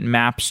number that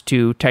maps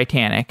to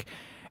Titanic,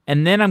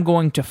 and then I'm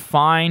going to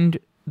find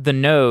the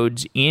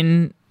nodes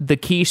in the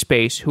key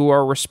space who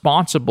are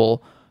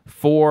responsible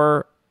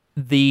for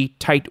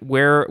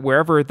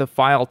wherever the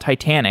file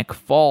Titanic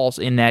falls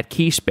in that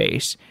key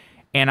space,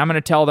 and I'm going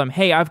to tell them,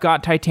 hey, I've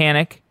got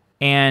Titanic.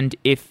 And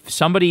if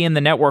somebody in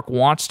the network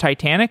wants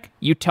Titanic,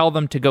 you tell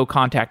them to go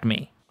contact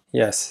me.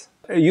 Yes.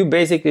 You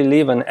basically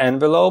leave an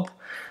envelope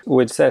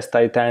which says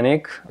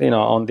Titanic,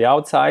 on the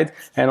outside,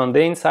 and on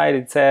the inside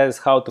it says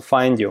how to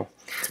find you.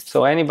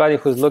 So anybody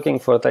who's looking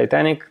for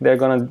Titanic, they're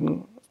going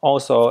to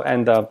also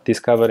end up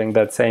discovering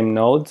that same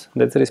node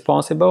that's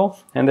responsible,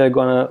 and they're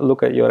going to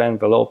look at your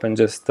envelope and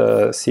just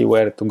see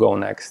where to go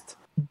next.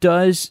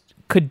 Does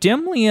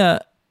Kademlia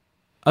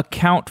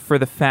account for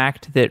the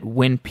fact that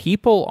when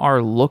people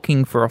are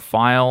looking for a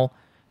file,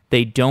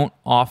 they don't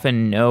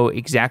often know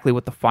exactly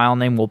what the file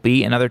name will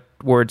be? In other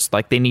words,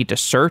 like they need to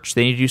search,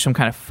 they need to do some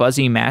kind of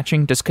fuzzy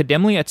matching. Does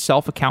Kademlia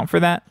itself account for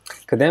that?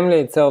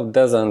 Kademlia itself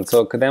doesn't.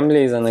 So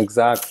Kademlia is an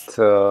exact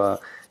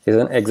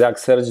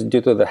search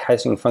due to the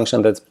hashing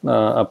function that's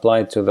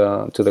applied to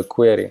the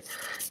query.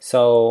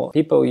 So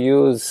people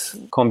use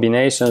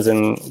combinations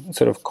and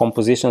sort of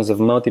compositions of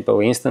multiple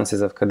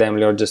instances of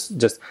Kademlia, or just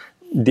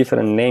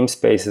different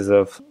namespaces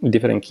of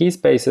different key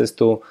spaces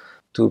to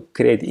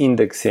create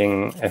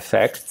indexing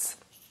effects.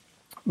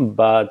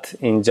 But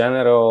in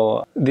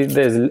general,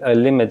 there's a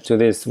limit to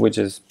this, which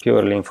is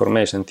purely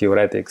information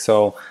theoretic.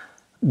 So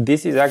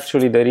this is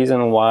actually the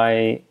reason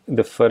why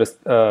the first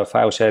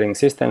file sharing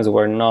systems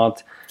were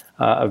not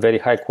very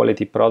high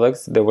quality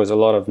products. There was a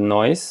lot of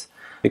noise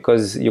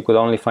because you could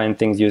only find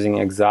things using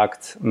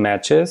exact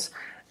matches.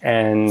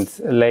 And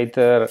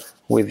later,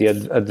 with the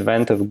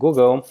advent of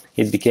Google,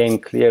 it became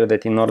clear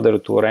that in order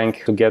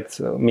to get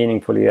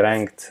meaningfully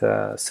ranked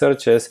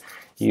searches,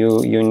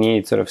 you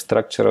need sort of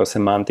structural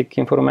semantic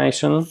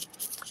information.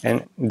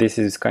 And this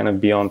is kind of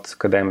beyond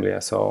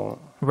Kademlia. So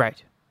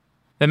right.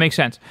 That makes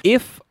sense.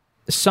 If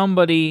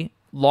somebody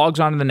logs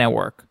onto the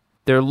network,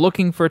 they're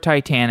looking for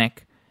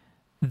Titanic,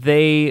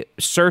 they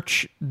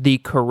search the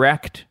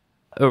correct,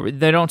 or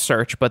they don't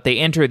search, but they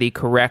enter the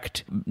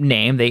correct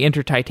name. They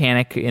enter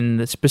Titanic in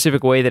the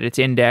specific way that it's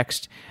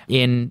indexed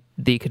in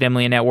the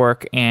Kademlia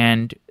network,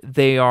 and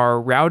they are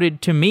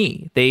routed to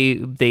me.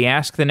 They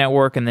ask the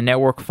network, and the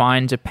network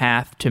finds a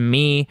path to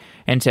me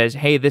and says,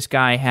 hey, this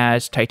guy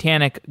has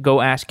Titanic, go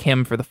ask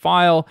him for the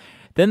file.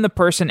 Then the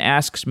person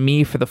asks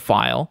me for the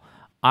file.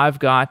 I've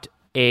got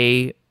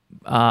a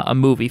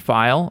movie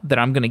file that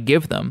I'm going to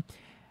give them.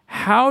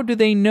 How do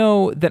they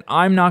know that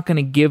I'm not going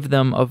to give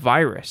them a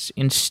virus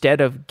instead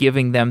of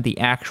giving them the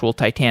actual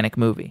Titanic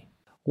movie?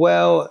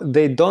 Well,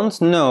 they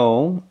don't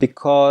know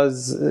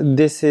because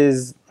this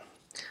is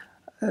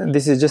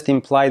just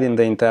implied in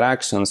the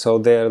interaction. So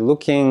they're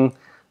looking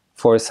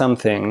for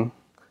something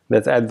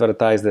that's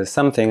advertised as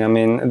something. I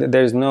mean,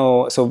 there's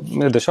no... So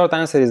the short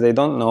answer is they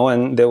don't know,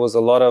 and there was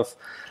a lot of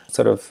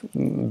sort of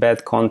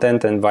bad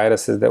content and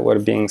viruses that were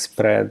being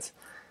spread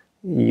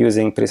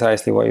using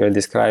precisely what you're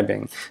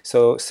describing.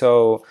 So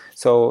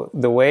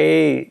the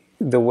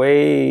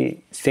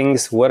way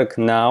things work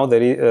now,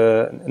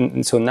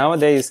 so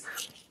nowadays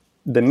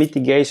the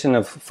mitigation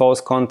of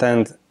false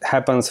content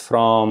happens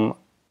from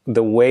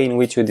the way in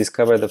which you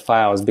discover the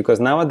files, because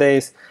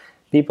nowadays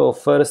people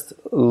first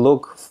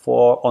look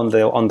for on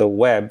the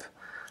web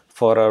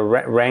for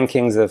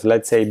rankings of,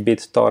 let's say,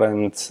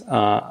 BitTorrent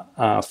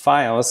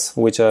files,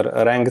 which are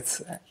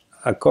ranked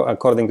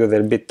according to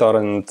their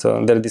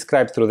BitTorrent, they're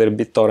described through their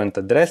BitTorrent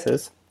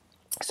addresses.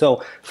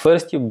 So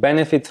first you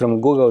benefit from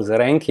Google's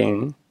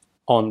ranking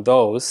on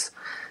those.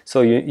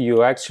 So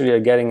you actually are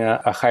getting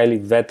a highly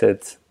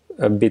vetted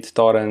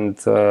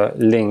BitTorrent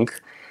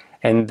link.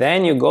 And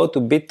then you go to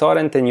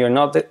BitTorrent and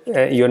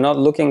you're not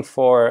looking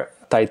for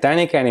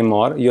Titanic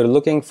anymore. You're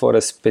looking for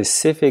a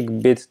specific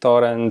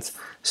BitTorrent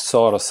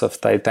source of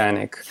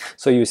Titanic.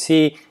 So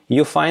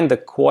you find the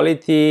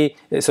quality.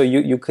 So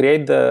you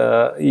create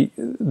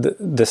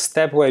the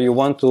step where you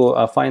want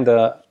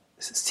to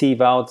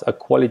sieve out a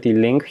quality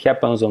link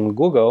happens on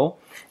Google,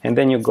 and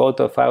then you go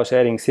to a file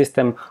sharing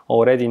system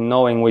already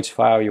knowing which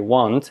file you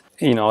want,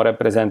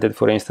 represented,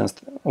 for instance,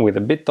 with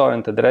a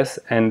BitTorrent address,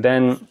 and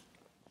then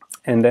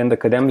the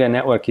Kademlia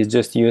network is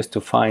just used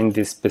to find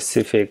this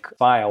specific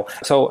file.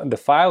 So the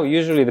file,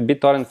 usually the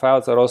BitTorrent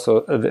files are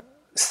also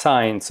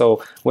signed.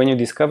 So when you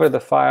discover the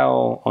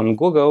file on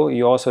Google,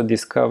 you also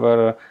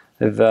discover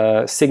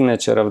the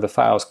signature of the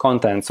file's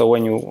content. So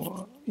when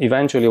you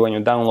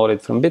download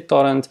it from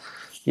BitTorrent,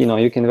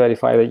 you can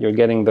verify that you're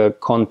getting the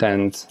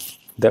content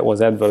that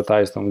was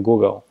advertised on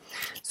Google.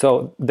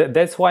 So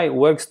that's why it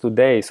works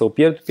today. So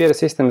peer-to-peer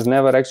systems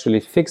never actually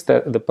fixed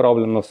the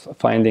problem of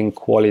finding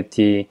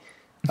quality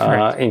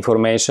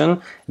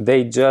information.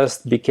 They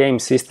just became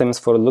systems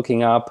for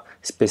looking up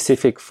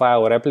specific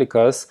file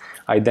replicas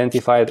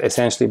identified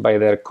essentially by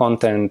their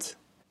content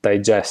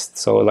digest.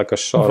 So like a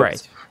short.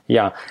 Right.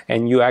 Yeah.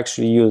 And you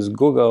actually use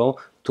Google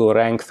to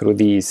rank through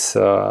these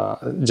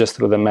just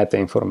through the meta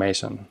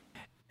information.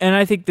 And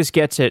I think this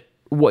gets at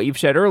what you've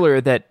said earlier,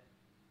 that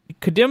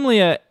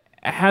Kademlia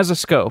has a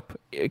scope.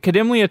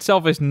 Kademlia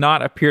itself is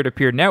not a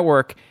peer-to-peer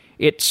network.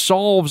 It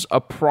solves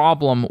a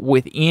problem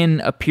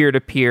within a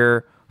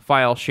peer-to-peer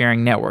file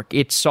sharing network.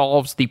 It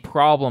solves the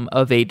problem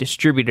of a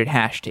distributed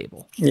hash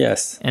table.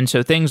 Yes. And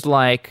so things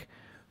like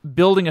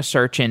building a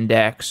search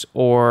index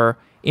or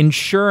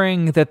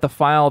ensuring that the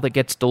file that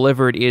gets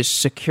delivered is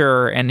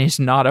secure and is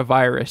not a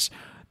virus,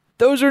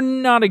 those are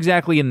not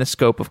exactly in the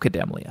scope of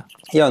Kademlia.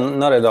 Yeah,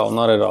 not at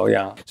all,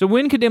 yeah. So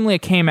when Kademlia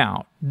came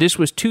out, this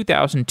was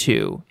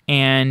 2002,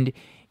 and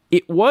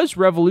it was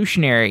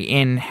revolutionary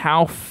in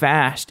how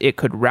fast it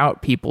could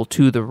route people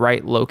to the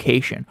right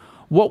location.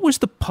 What was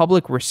the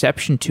public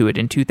reception to it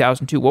in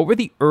 2002? What were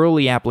the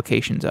early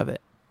applications of it?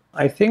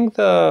 I think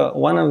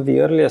one of the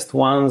earliest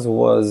ones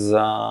was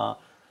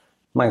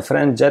my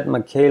friend Jet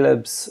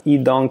McCaleb's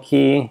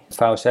eDonkey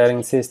file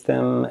sharing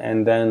system,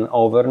 and then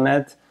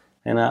Overnet.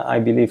 And I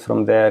believe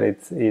from there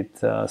it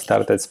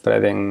started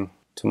spreading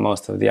to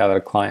most of the other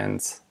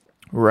clients.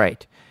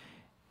 Right.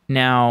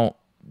 Now,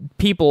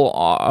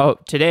 people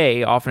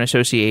today often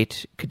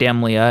associate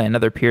Kademlia and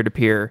other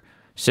peer-to-peer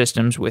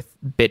systems with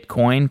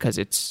Bitcoin because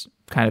it's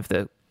kind of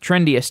the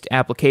trendiest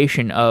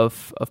application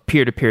of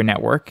peer-to-peer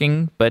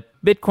networking, but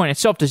Bitcoin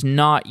itself does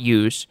not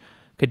use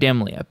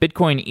Kademlia.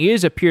 Bitcoin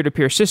is a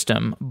peer-to-peer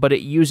system, but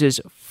it uses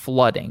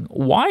flooding.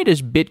 Why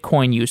does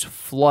Bitcoin use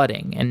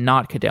flooding and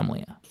not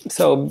Kademlia?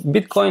 So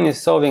Bitcoin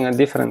is solving a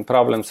different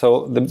problem.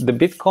 So the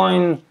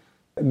Bitcoin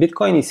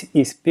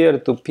is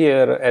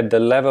peer-to-peer at the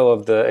level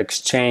of the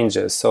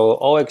exchanges. So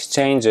all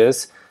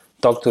exchanges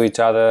talk to each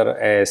other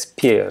as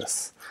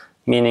peers,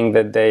 meaning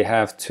that they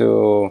have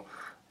to,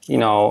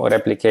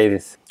 replicate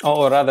it,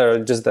 or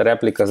rather, just the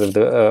replicas of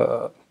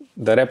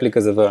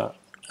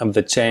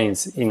the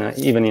chains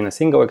even in a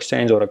single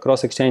exchange or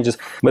across exchanges.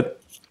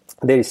 But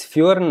there is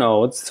fewer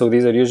nodes, so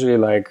these are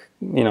usually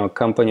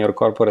company or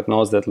corporate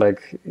nodes that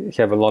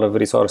have a lot of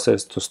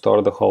resources to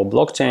store the whole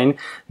blockchain.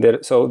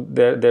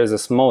 There's a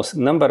small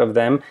number of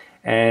them,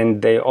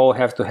 and they all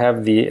have to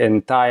have the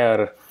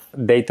entire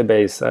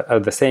database,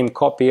 the same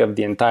copy of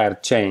the entire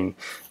chain.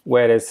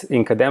 Whereas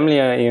in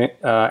Kademlia,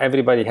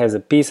 everybody has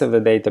a piece of the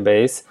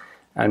database,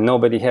 and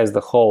nobody has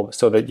the whole,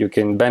 so that you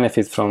can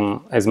benefit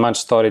from as much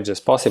storage as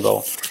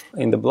possible.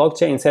 In the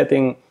blockchain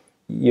setting,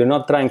 you're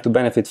not trying to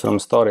benefit from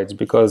storage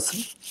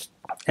because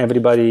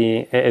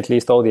everybody, at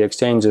least all the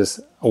exchanges,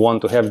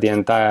 want to have the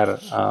entire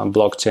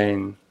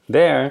blockchain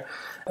there.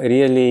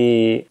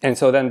 Really, and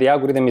so then the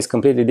algorithm is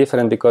completely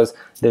different because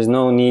there's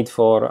no need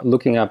for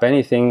looking up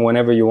anything.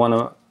 Whenever you want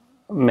to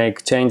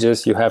make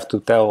changes, you have to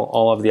tell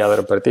all of the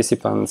other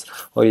participants,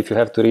 or if you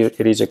have to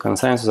reach a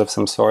consensus of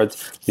some sort,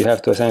 you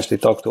have to essentially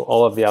talk to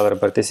all of the other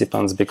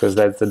participants because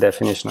that's the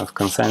definition of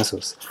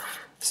consensus.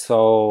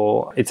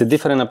 So it's a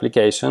different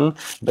application,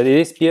 but it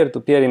is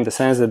peer-to-peer in the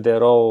sense that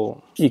they're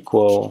all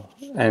equal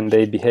and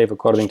they behave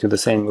according to the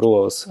same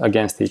rules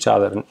against each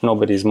other.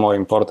 Nobody is more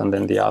important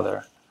than the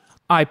other.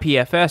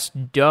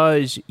 IPFS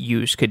does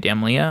use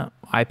Kademlia.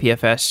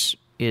 IPFS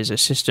is a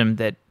system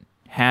that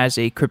has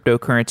a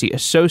cryptocurrency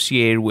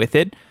associated with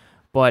it,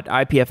 but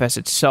IPFS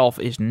itself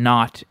is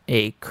not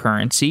a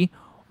currency.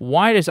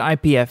 Why does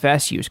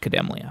IPFS use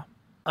Kademlia?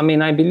 I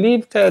mean, I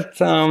believe that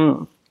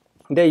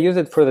they use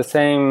it for the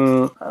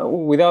same,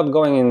 without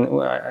going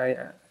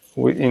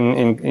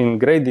in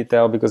great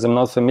detail, because I'm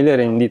not familiar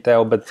in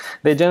detail, but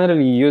they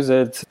generally use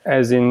it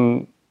as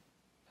in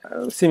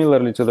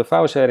similarly to the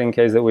file sharing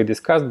case that we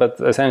discussed, but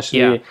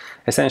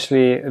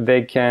essentially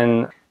they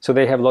can. So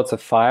they have lots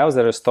of files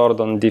that are stored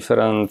on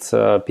different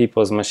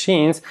people's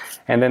machines,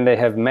 and then they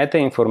have meta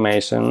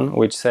information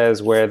which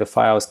says where the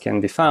files can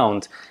be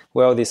found.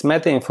 Well, this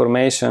meta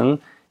information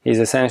is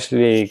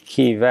essentially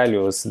key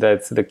values.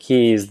 That the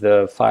key is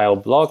the file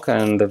block,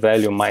 and the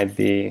value might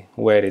be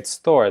where it's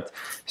stored.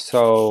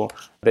 So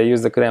they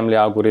use the Kademlia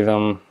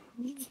algorithm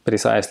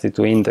precisely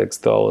to index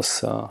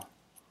those,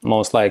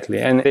 most likely.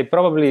 And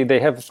they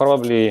have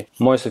probably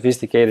more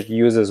sophisticated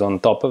users on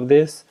top of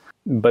this.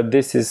 But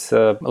this is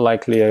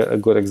likely a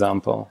good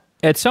example.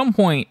 At some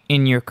point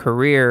in your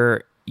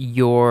career,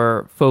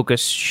 your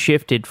focus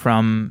shifted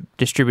from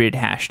distributed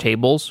hash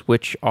tables,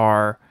 which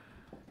are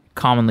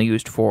commonly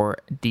used for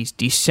these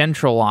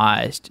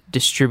decentralized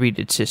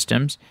distributed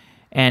systems,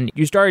 and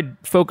you started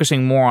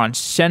focusing more on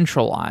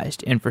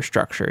centralized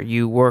infrastructure.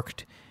 You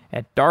worked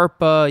at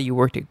DARPA, you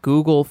worked at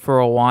Google for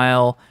a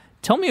while.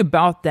 Tell me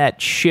about that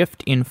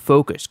shift in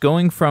focus,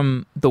 going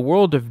from the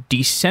world of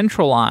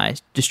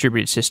decentralized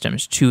distributed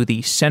systems to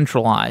the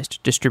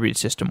centralized distributed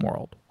system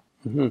world.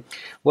 Mm-hmm.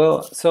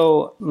 Well,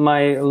 so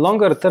my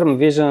longer term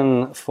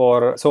vision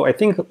so I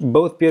think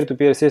both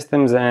peer-to-peer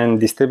systems and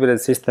distributed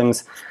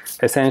systems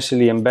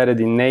essentially embedded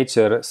in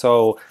nature.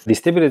 So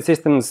distributed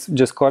systems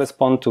just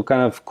correspond to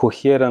kind of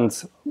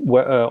coherent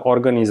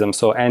organisms,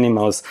 so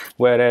animals,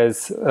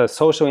 whereas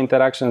social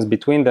interactions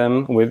between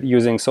them with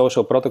using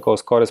social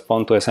protocols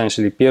correspond to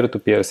essentially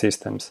peer-to-peer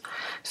systems.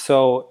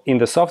 So in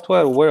the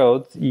software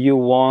world, you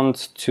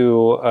want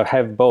to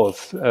have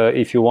both.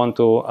 If you want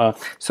to,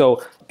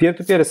 so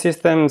peer-to-peer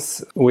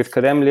systems with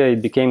Kademlia,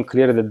 it became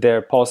clear that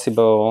they're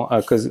possible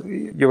because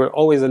you were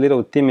always a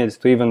little timid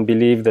to even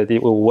believe that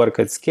it will work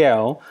at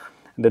scale,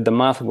 that the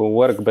math will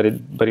work, but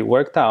it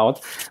worked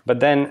out. But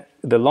then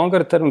the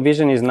longer-term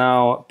vision is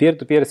now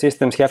peer-to-peer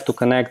systems have to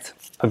connect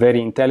a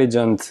very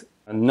intelligent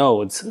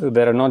nodes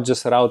that are not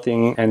just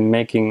routing and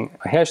making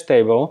a hash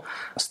table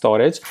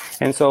storage.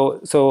 And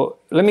so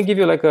let me give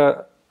you like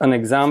an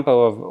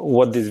example of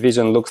what this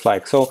vision looks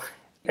like. So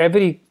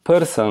every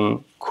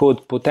person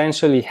could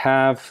potentially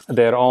have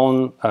their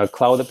own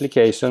cloud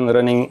application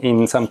running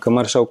in some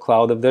commercial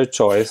cloud of their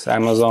choice,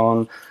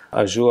 Amazon,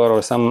 Azure,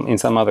 or in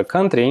some other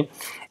country.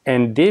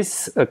 And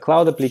this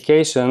cloud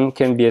application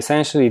can be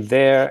essentially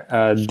their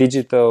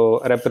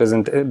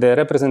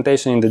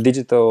representation in the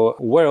digital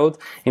world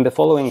in the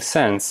following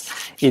sense.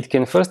 It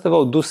can first of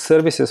all do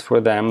services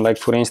for them, like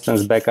for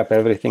instance, backup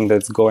everything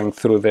that's going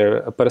through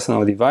their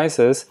personal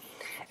devices,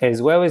 as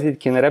well as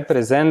it can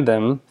represent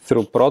them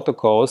through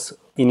protocols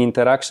in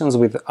interactions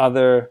with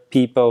other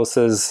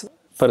people's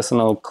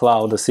personal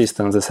cloud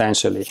assistants,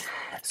 essentially.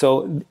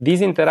 So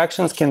these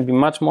interactions can be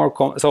much more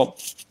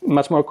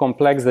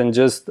complex than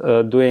just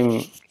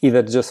doing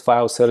either just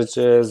file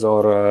searches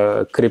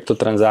or crypto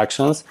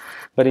transactions.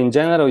 But in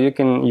general, you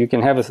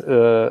can have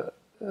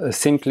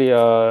simply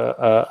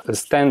a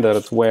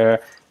standard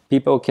where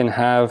people can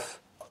have.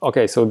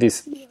 Okay, so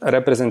this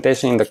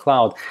representation in the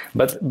cloud,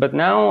 but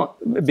now,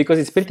 because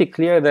it's pretty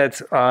clear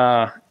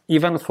that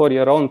even for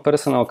your own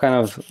personal kind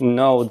of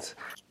node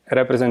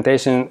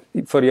representation,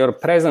 for your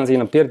presence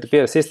in a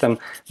peer-to-peer system,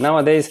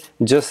 nowadays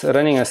just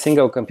running a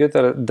single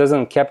computer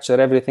doesn't capture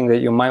everything that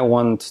you might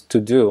want to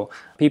do.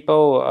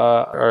 People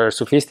are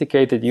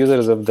sophisticated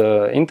users of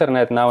the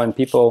internet now, and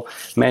people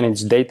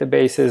manage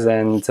databases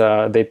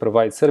and they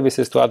provide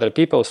services to other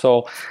people.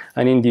 So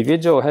an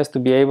individual has to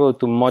be able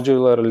to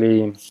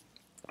modularly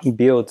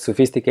build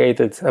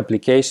sophisticated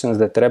applications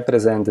that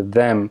represent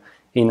them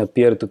in a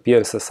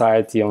peer-to-peer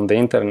society on the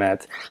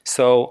internet.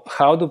 So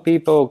how do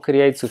people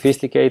create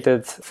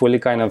sophisticated, fully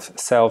kind of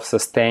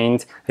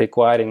self-sustained,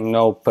 requiring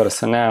no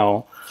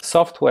personnel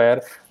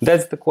software?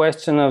 That's the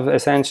question of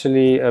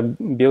essentially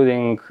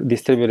building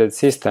distributed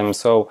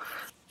systems.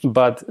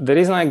 But the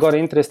reason I got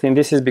interested in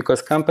this is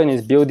because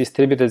companies build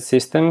distributed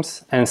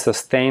systems and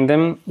sustain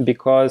them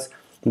because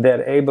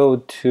they're able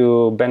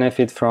to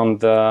benefit from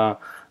the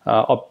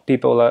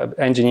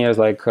engineers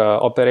like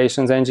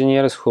operations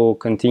engineers who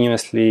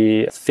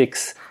continuously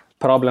fix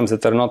problems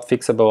that are not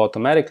fixable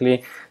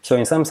automatically. So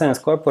in some sense,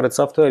 corporate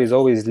software is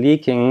always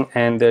leaking,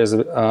 and there's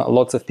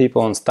lots of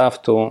people on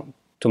staff to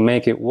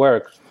make it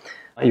work.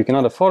 You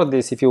cannot afford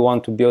this if you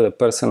want to build a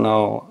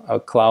personal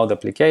cloud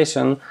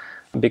application,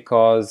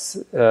 because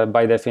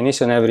by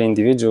definition, every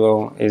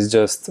individual is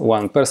just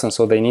one person.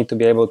 So they need to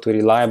be able to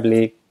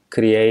reliably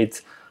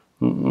create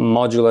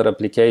modular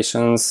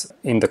applications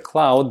in the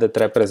cloud that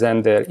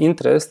represent their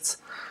interests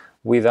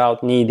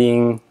without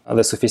needing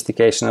the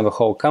sophistication of a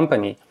whole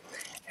company.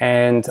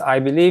 And I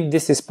believe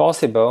this is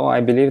possible.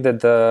 I believe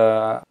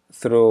that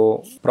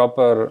through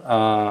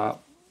proper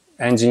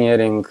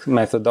engineering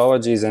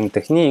methodologies and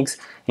techniques,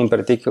 in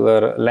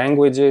particular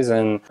languages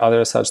and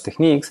other such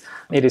techniques,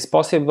 it is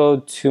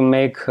possible to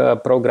make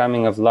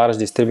programming of large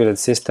distributed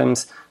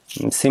systems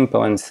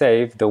simple and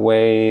safe, the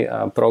way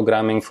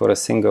programming for a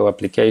single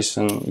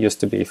application used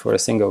to be for a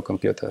single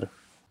computer.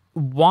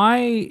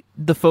 Why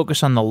the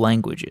focus on the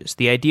languages?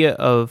 The idea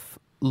of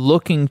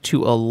looking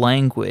to a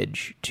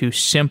language to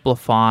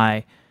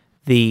simplify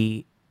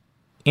the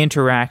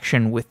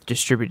interaction with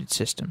distributed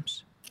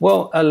systems?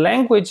 Well, a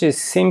language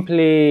is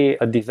simply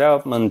a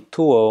development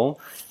tool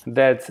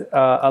that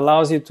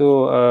allows you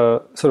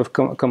to sort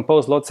of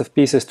compose lots of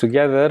pieces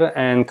together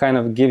and kind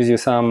of gives you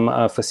some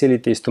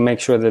facilities to make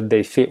sure that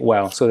they fit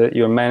well so that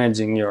you're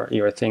managing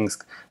your things.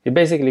 It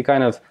basically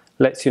kind of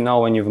lets you know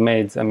when you've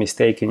made a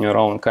mistake in your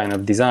own kind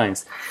of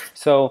designs.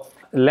 So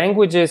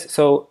languages,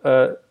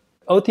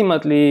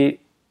 ultimately,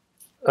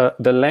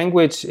 the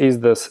language is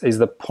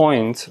the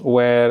point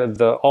where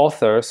the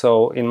author,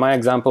 so in my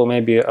example,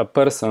 maybe a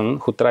person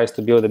who tries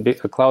to build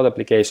a cloud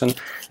application,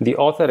 the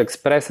author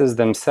expresses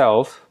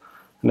themselves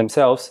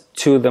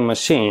to the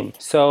machine.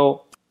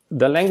 So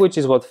the language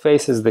is what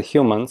faces the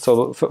human.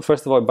 So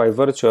first of all, by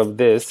virtue of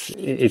this,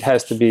 it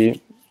has to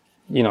be,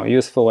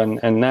 useful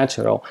and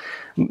natural.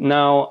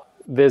 Now,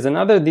 there's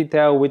another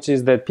detail, which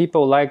is that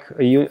people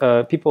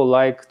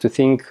like to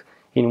think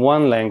in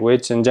one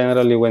language, and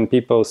generally when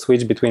people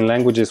switch between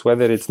languages,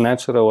 whether it's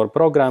natural or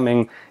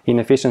programming,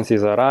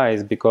 inefficiencies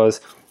arise because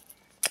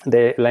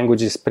the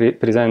languages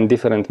present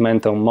different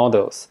mental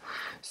models.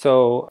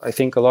 So I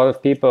think a lot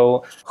of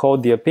people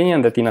hold the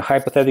opinion that in a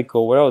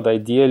hypothetical world,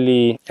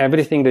 ideally,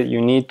 everything that you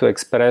need to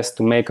express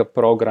to make a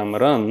program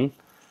run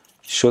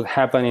should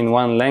happen in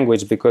one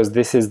language, because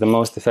this is the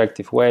most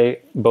effective way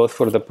both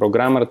for the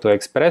programmer to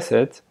express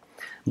it,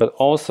 but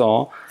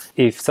also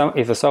if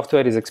a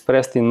software is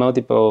expressed in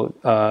multiple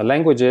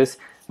languages,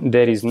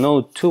 there is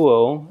no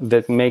tool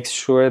that makes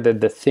sure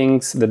that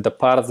the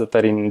parts that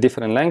are in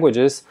different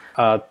languages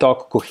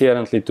talk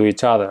coherently to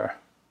each other.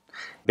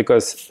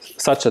 Because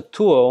such a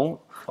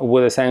tool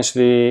would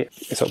essentially,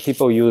 so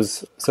people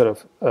use sort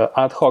of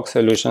ad hoc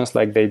solutions,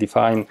 like they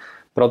define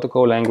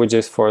protocol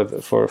languages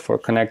for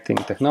connecting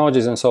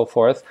technologies and so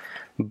forth.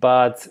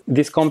 But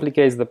this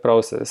complicates the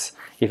process.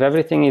 If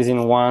everything is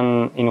in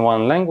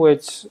one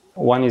language,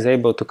 one is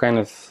able to kind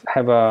of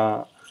have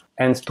a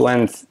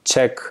end-to-end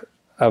check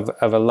of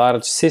a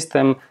large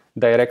system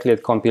directly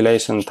at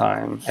compilation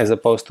time, as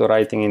opposed to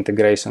writing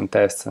integration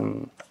tests.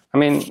 And I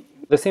mean,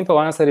 the simple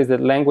answer is that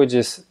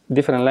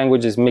different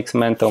languages mix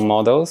mental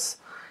models,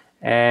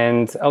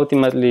 and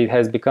ultimately it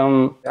has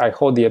become, I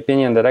hold the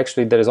opinion that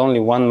actually there is only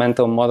one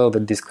mental model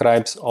that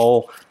describes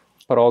all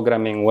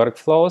programming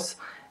workflows.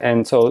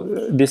 And so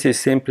this is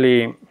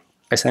simply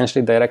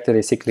essentially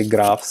directory cyclic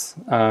graphs,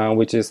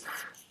 which is,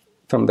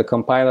 from the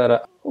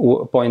compiler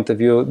point of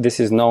view, this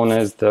is known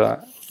as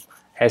the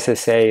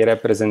SSA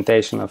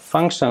representation of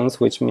functions,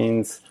 which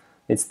means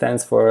it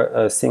stands for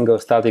a single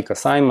static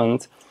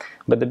assignment.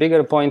 But the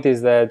bigger point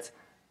is that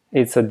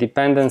it's a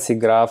dependency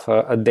graph,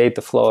 a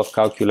data flow of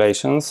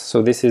calculations.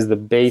 So this is the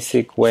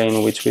basic way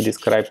in which we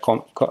describe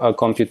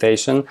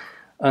computation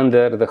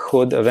under the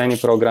hood of any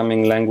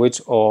programming language,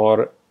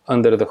 or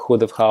under the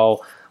hood of how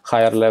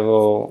higher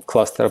level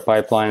cluster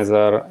pipelines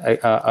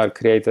are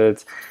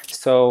created.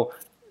 So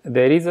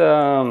there is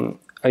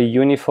a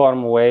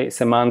uniform way,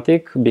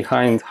 semantic,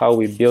 behind how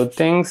we build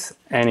things,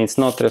 and it's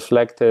not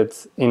reflected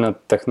in a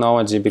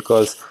technology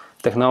because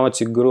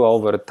technology grew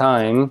over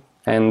time,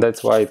 and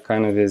that's why it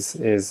kind of is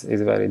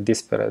very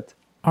disparate.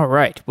 All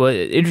right. Well,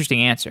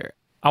 interesting answer.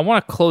 I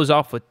want to close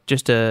off with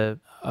just a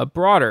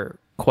broader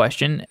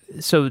question.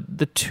 So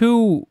the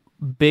two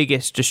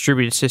biggest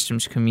distributed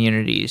systems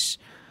communities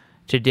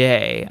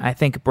today, I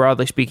think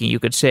broadly speaking, you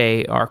could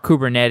say, are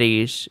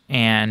Kubernetes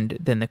and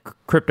then the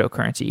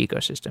cryptocurrency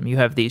ecosystem. You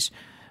have these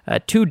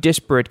two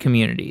disparate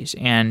communities,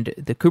 and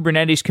the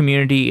Kubernetes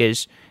community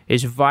is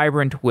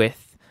vibrant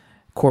with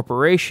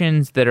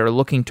corporations that are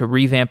looking to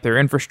revamp their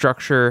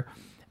infrastructure.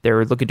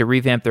 They're looking to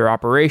revamp their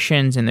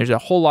operations, and there's a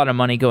whole lot of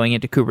money going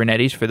into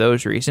Kubernetes for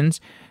those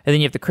reasons. And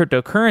then you have the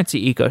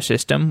cryptocurrency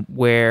ecosystem,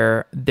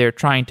 where they're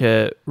trying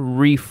to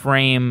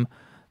reframe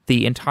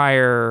the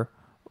entire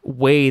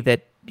way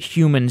that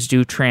humans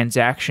do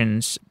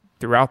transactions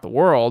throughout the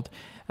world,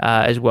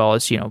 as well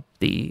as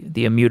the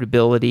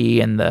immutability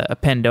and the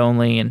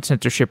append-only and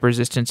censorship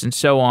resistance and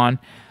so on.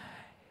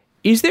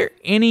 Is there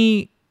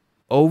any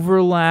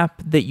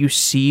overlap that you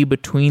see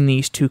between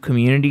these two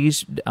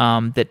communities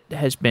that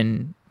has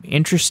been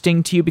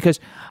interesting to you? Because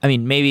I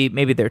mean,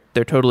 maybe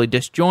they're totally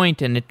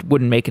disjoint and it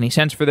wouldn't make any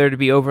sense for there to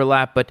be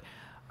overlap, but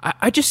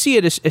I just see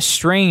it as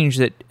strange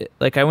that,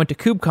 like, I went to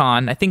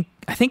KubeCon. I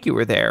think you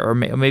were there, or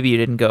maybe you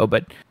didn't go,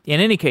 but in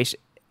any case,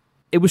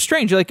 it was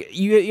strange. Like,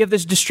 you have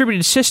this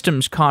distributed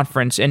systems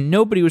conference, and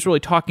nobody was really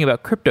talking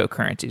about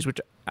cryptocurrencies.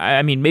 Which,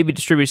 I mean, maybe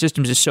distributed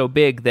systems is so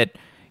big that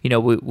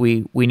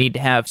we need to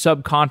have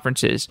sub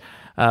conferences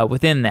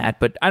within that.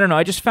 But I don't know.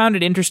 I just found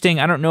it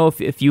interesting. I don't know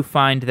if you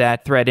find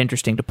that thread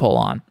interesting to pull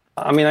on.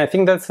 I mean, I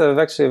think that's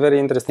actually a very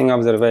interesting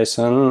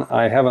observation.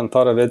 I haven't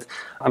thought of it.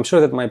 I'm sure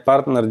that my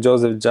partner,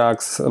 Joseph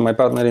Jacques, my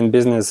partner in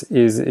business,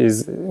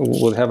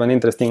 would have an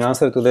interesting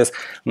answer to this.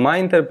 My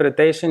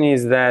interpretation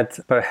is that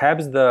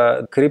perhaps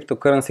the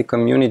cryptocurrency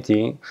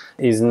community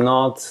is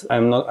not, I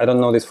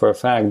don't know this for a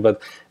fact,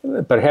 but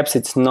perhaps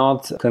it's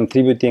not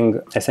contributing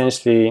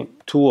essentially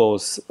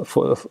tools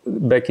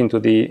back into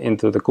the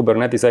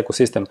Kubernetes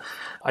ecosystem.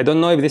 I don't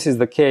know if this is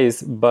the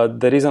case, but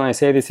the reason I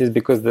say this is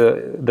because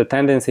the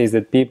tendency is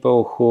that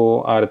people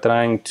who are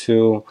trying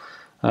to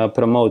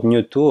promote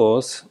new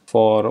tools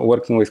for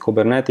working with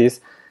Kubernetes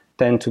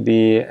tend to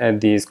be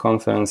at these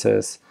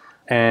conferences.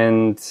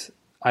 And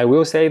I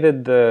will say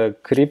that the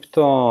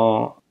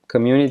crypto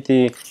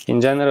community in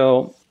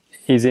general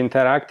is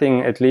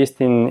interacting, at least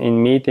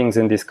in meetings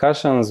and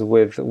discussions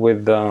with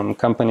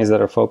companies that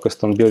are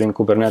focused on building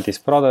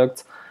Kubernetes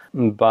products.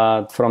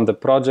 But from the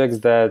projects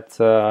that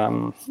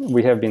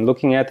we have been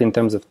looking at in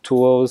terms of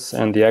tools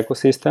and the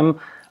ecosystem,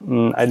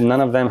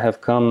 none of them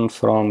have come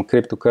from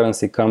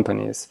cryptocurrency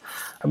companies.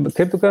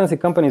 Cryptocurrency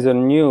companies are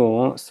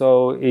new,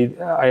 so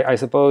I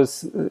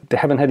suppose they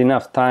haven't had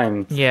enough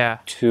time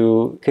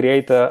to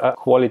create a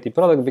quality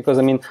product, because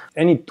I mean,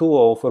 any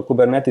tool for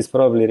Kubernetes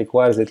probably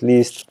requires at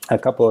least a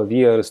couple of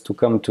years to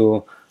come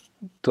to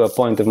a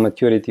point of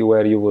maturity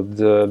where you would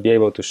be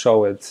able to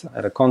show it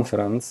at a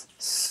conference.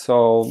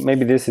 So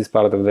maybe this is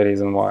part of the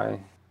reason why.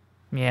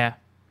 Yeah.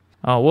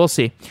 Oh, we'll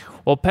see.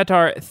 Well,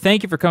 Petar,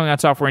 thank you for coming on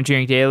Software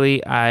Engineering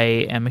Daily. I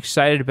am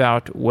excited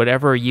about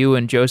whatever you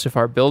and Joseph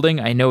are building.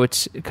 I know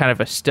it's kind of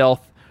a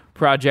stealth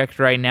project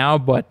right now,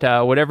 but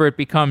whatever it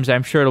becomes,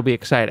 I'm sure it'll be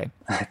exciting.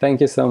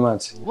 Thank you so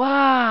much.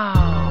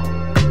 Wow.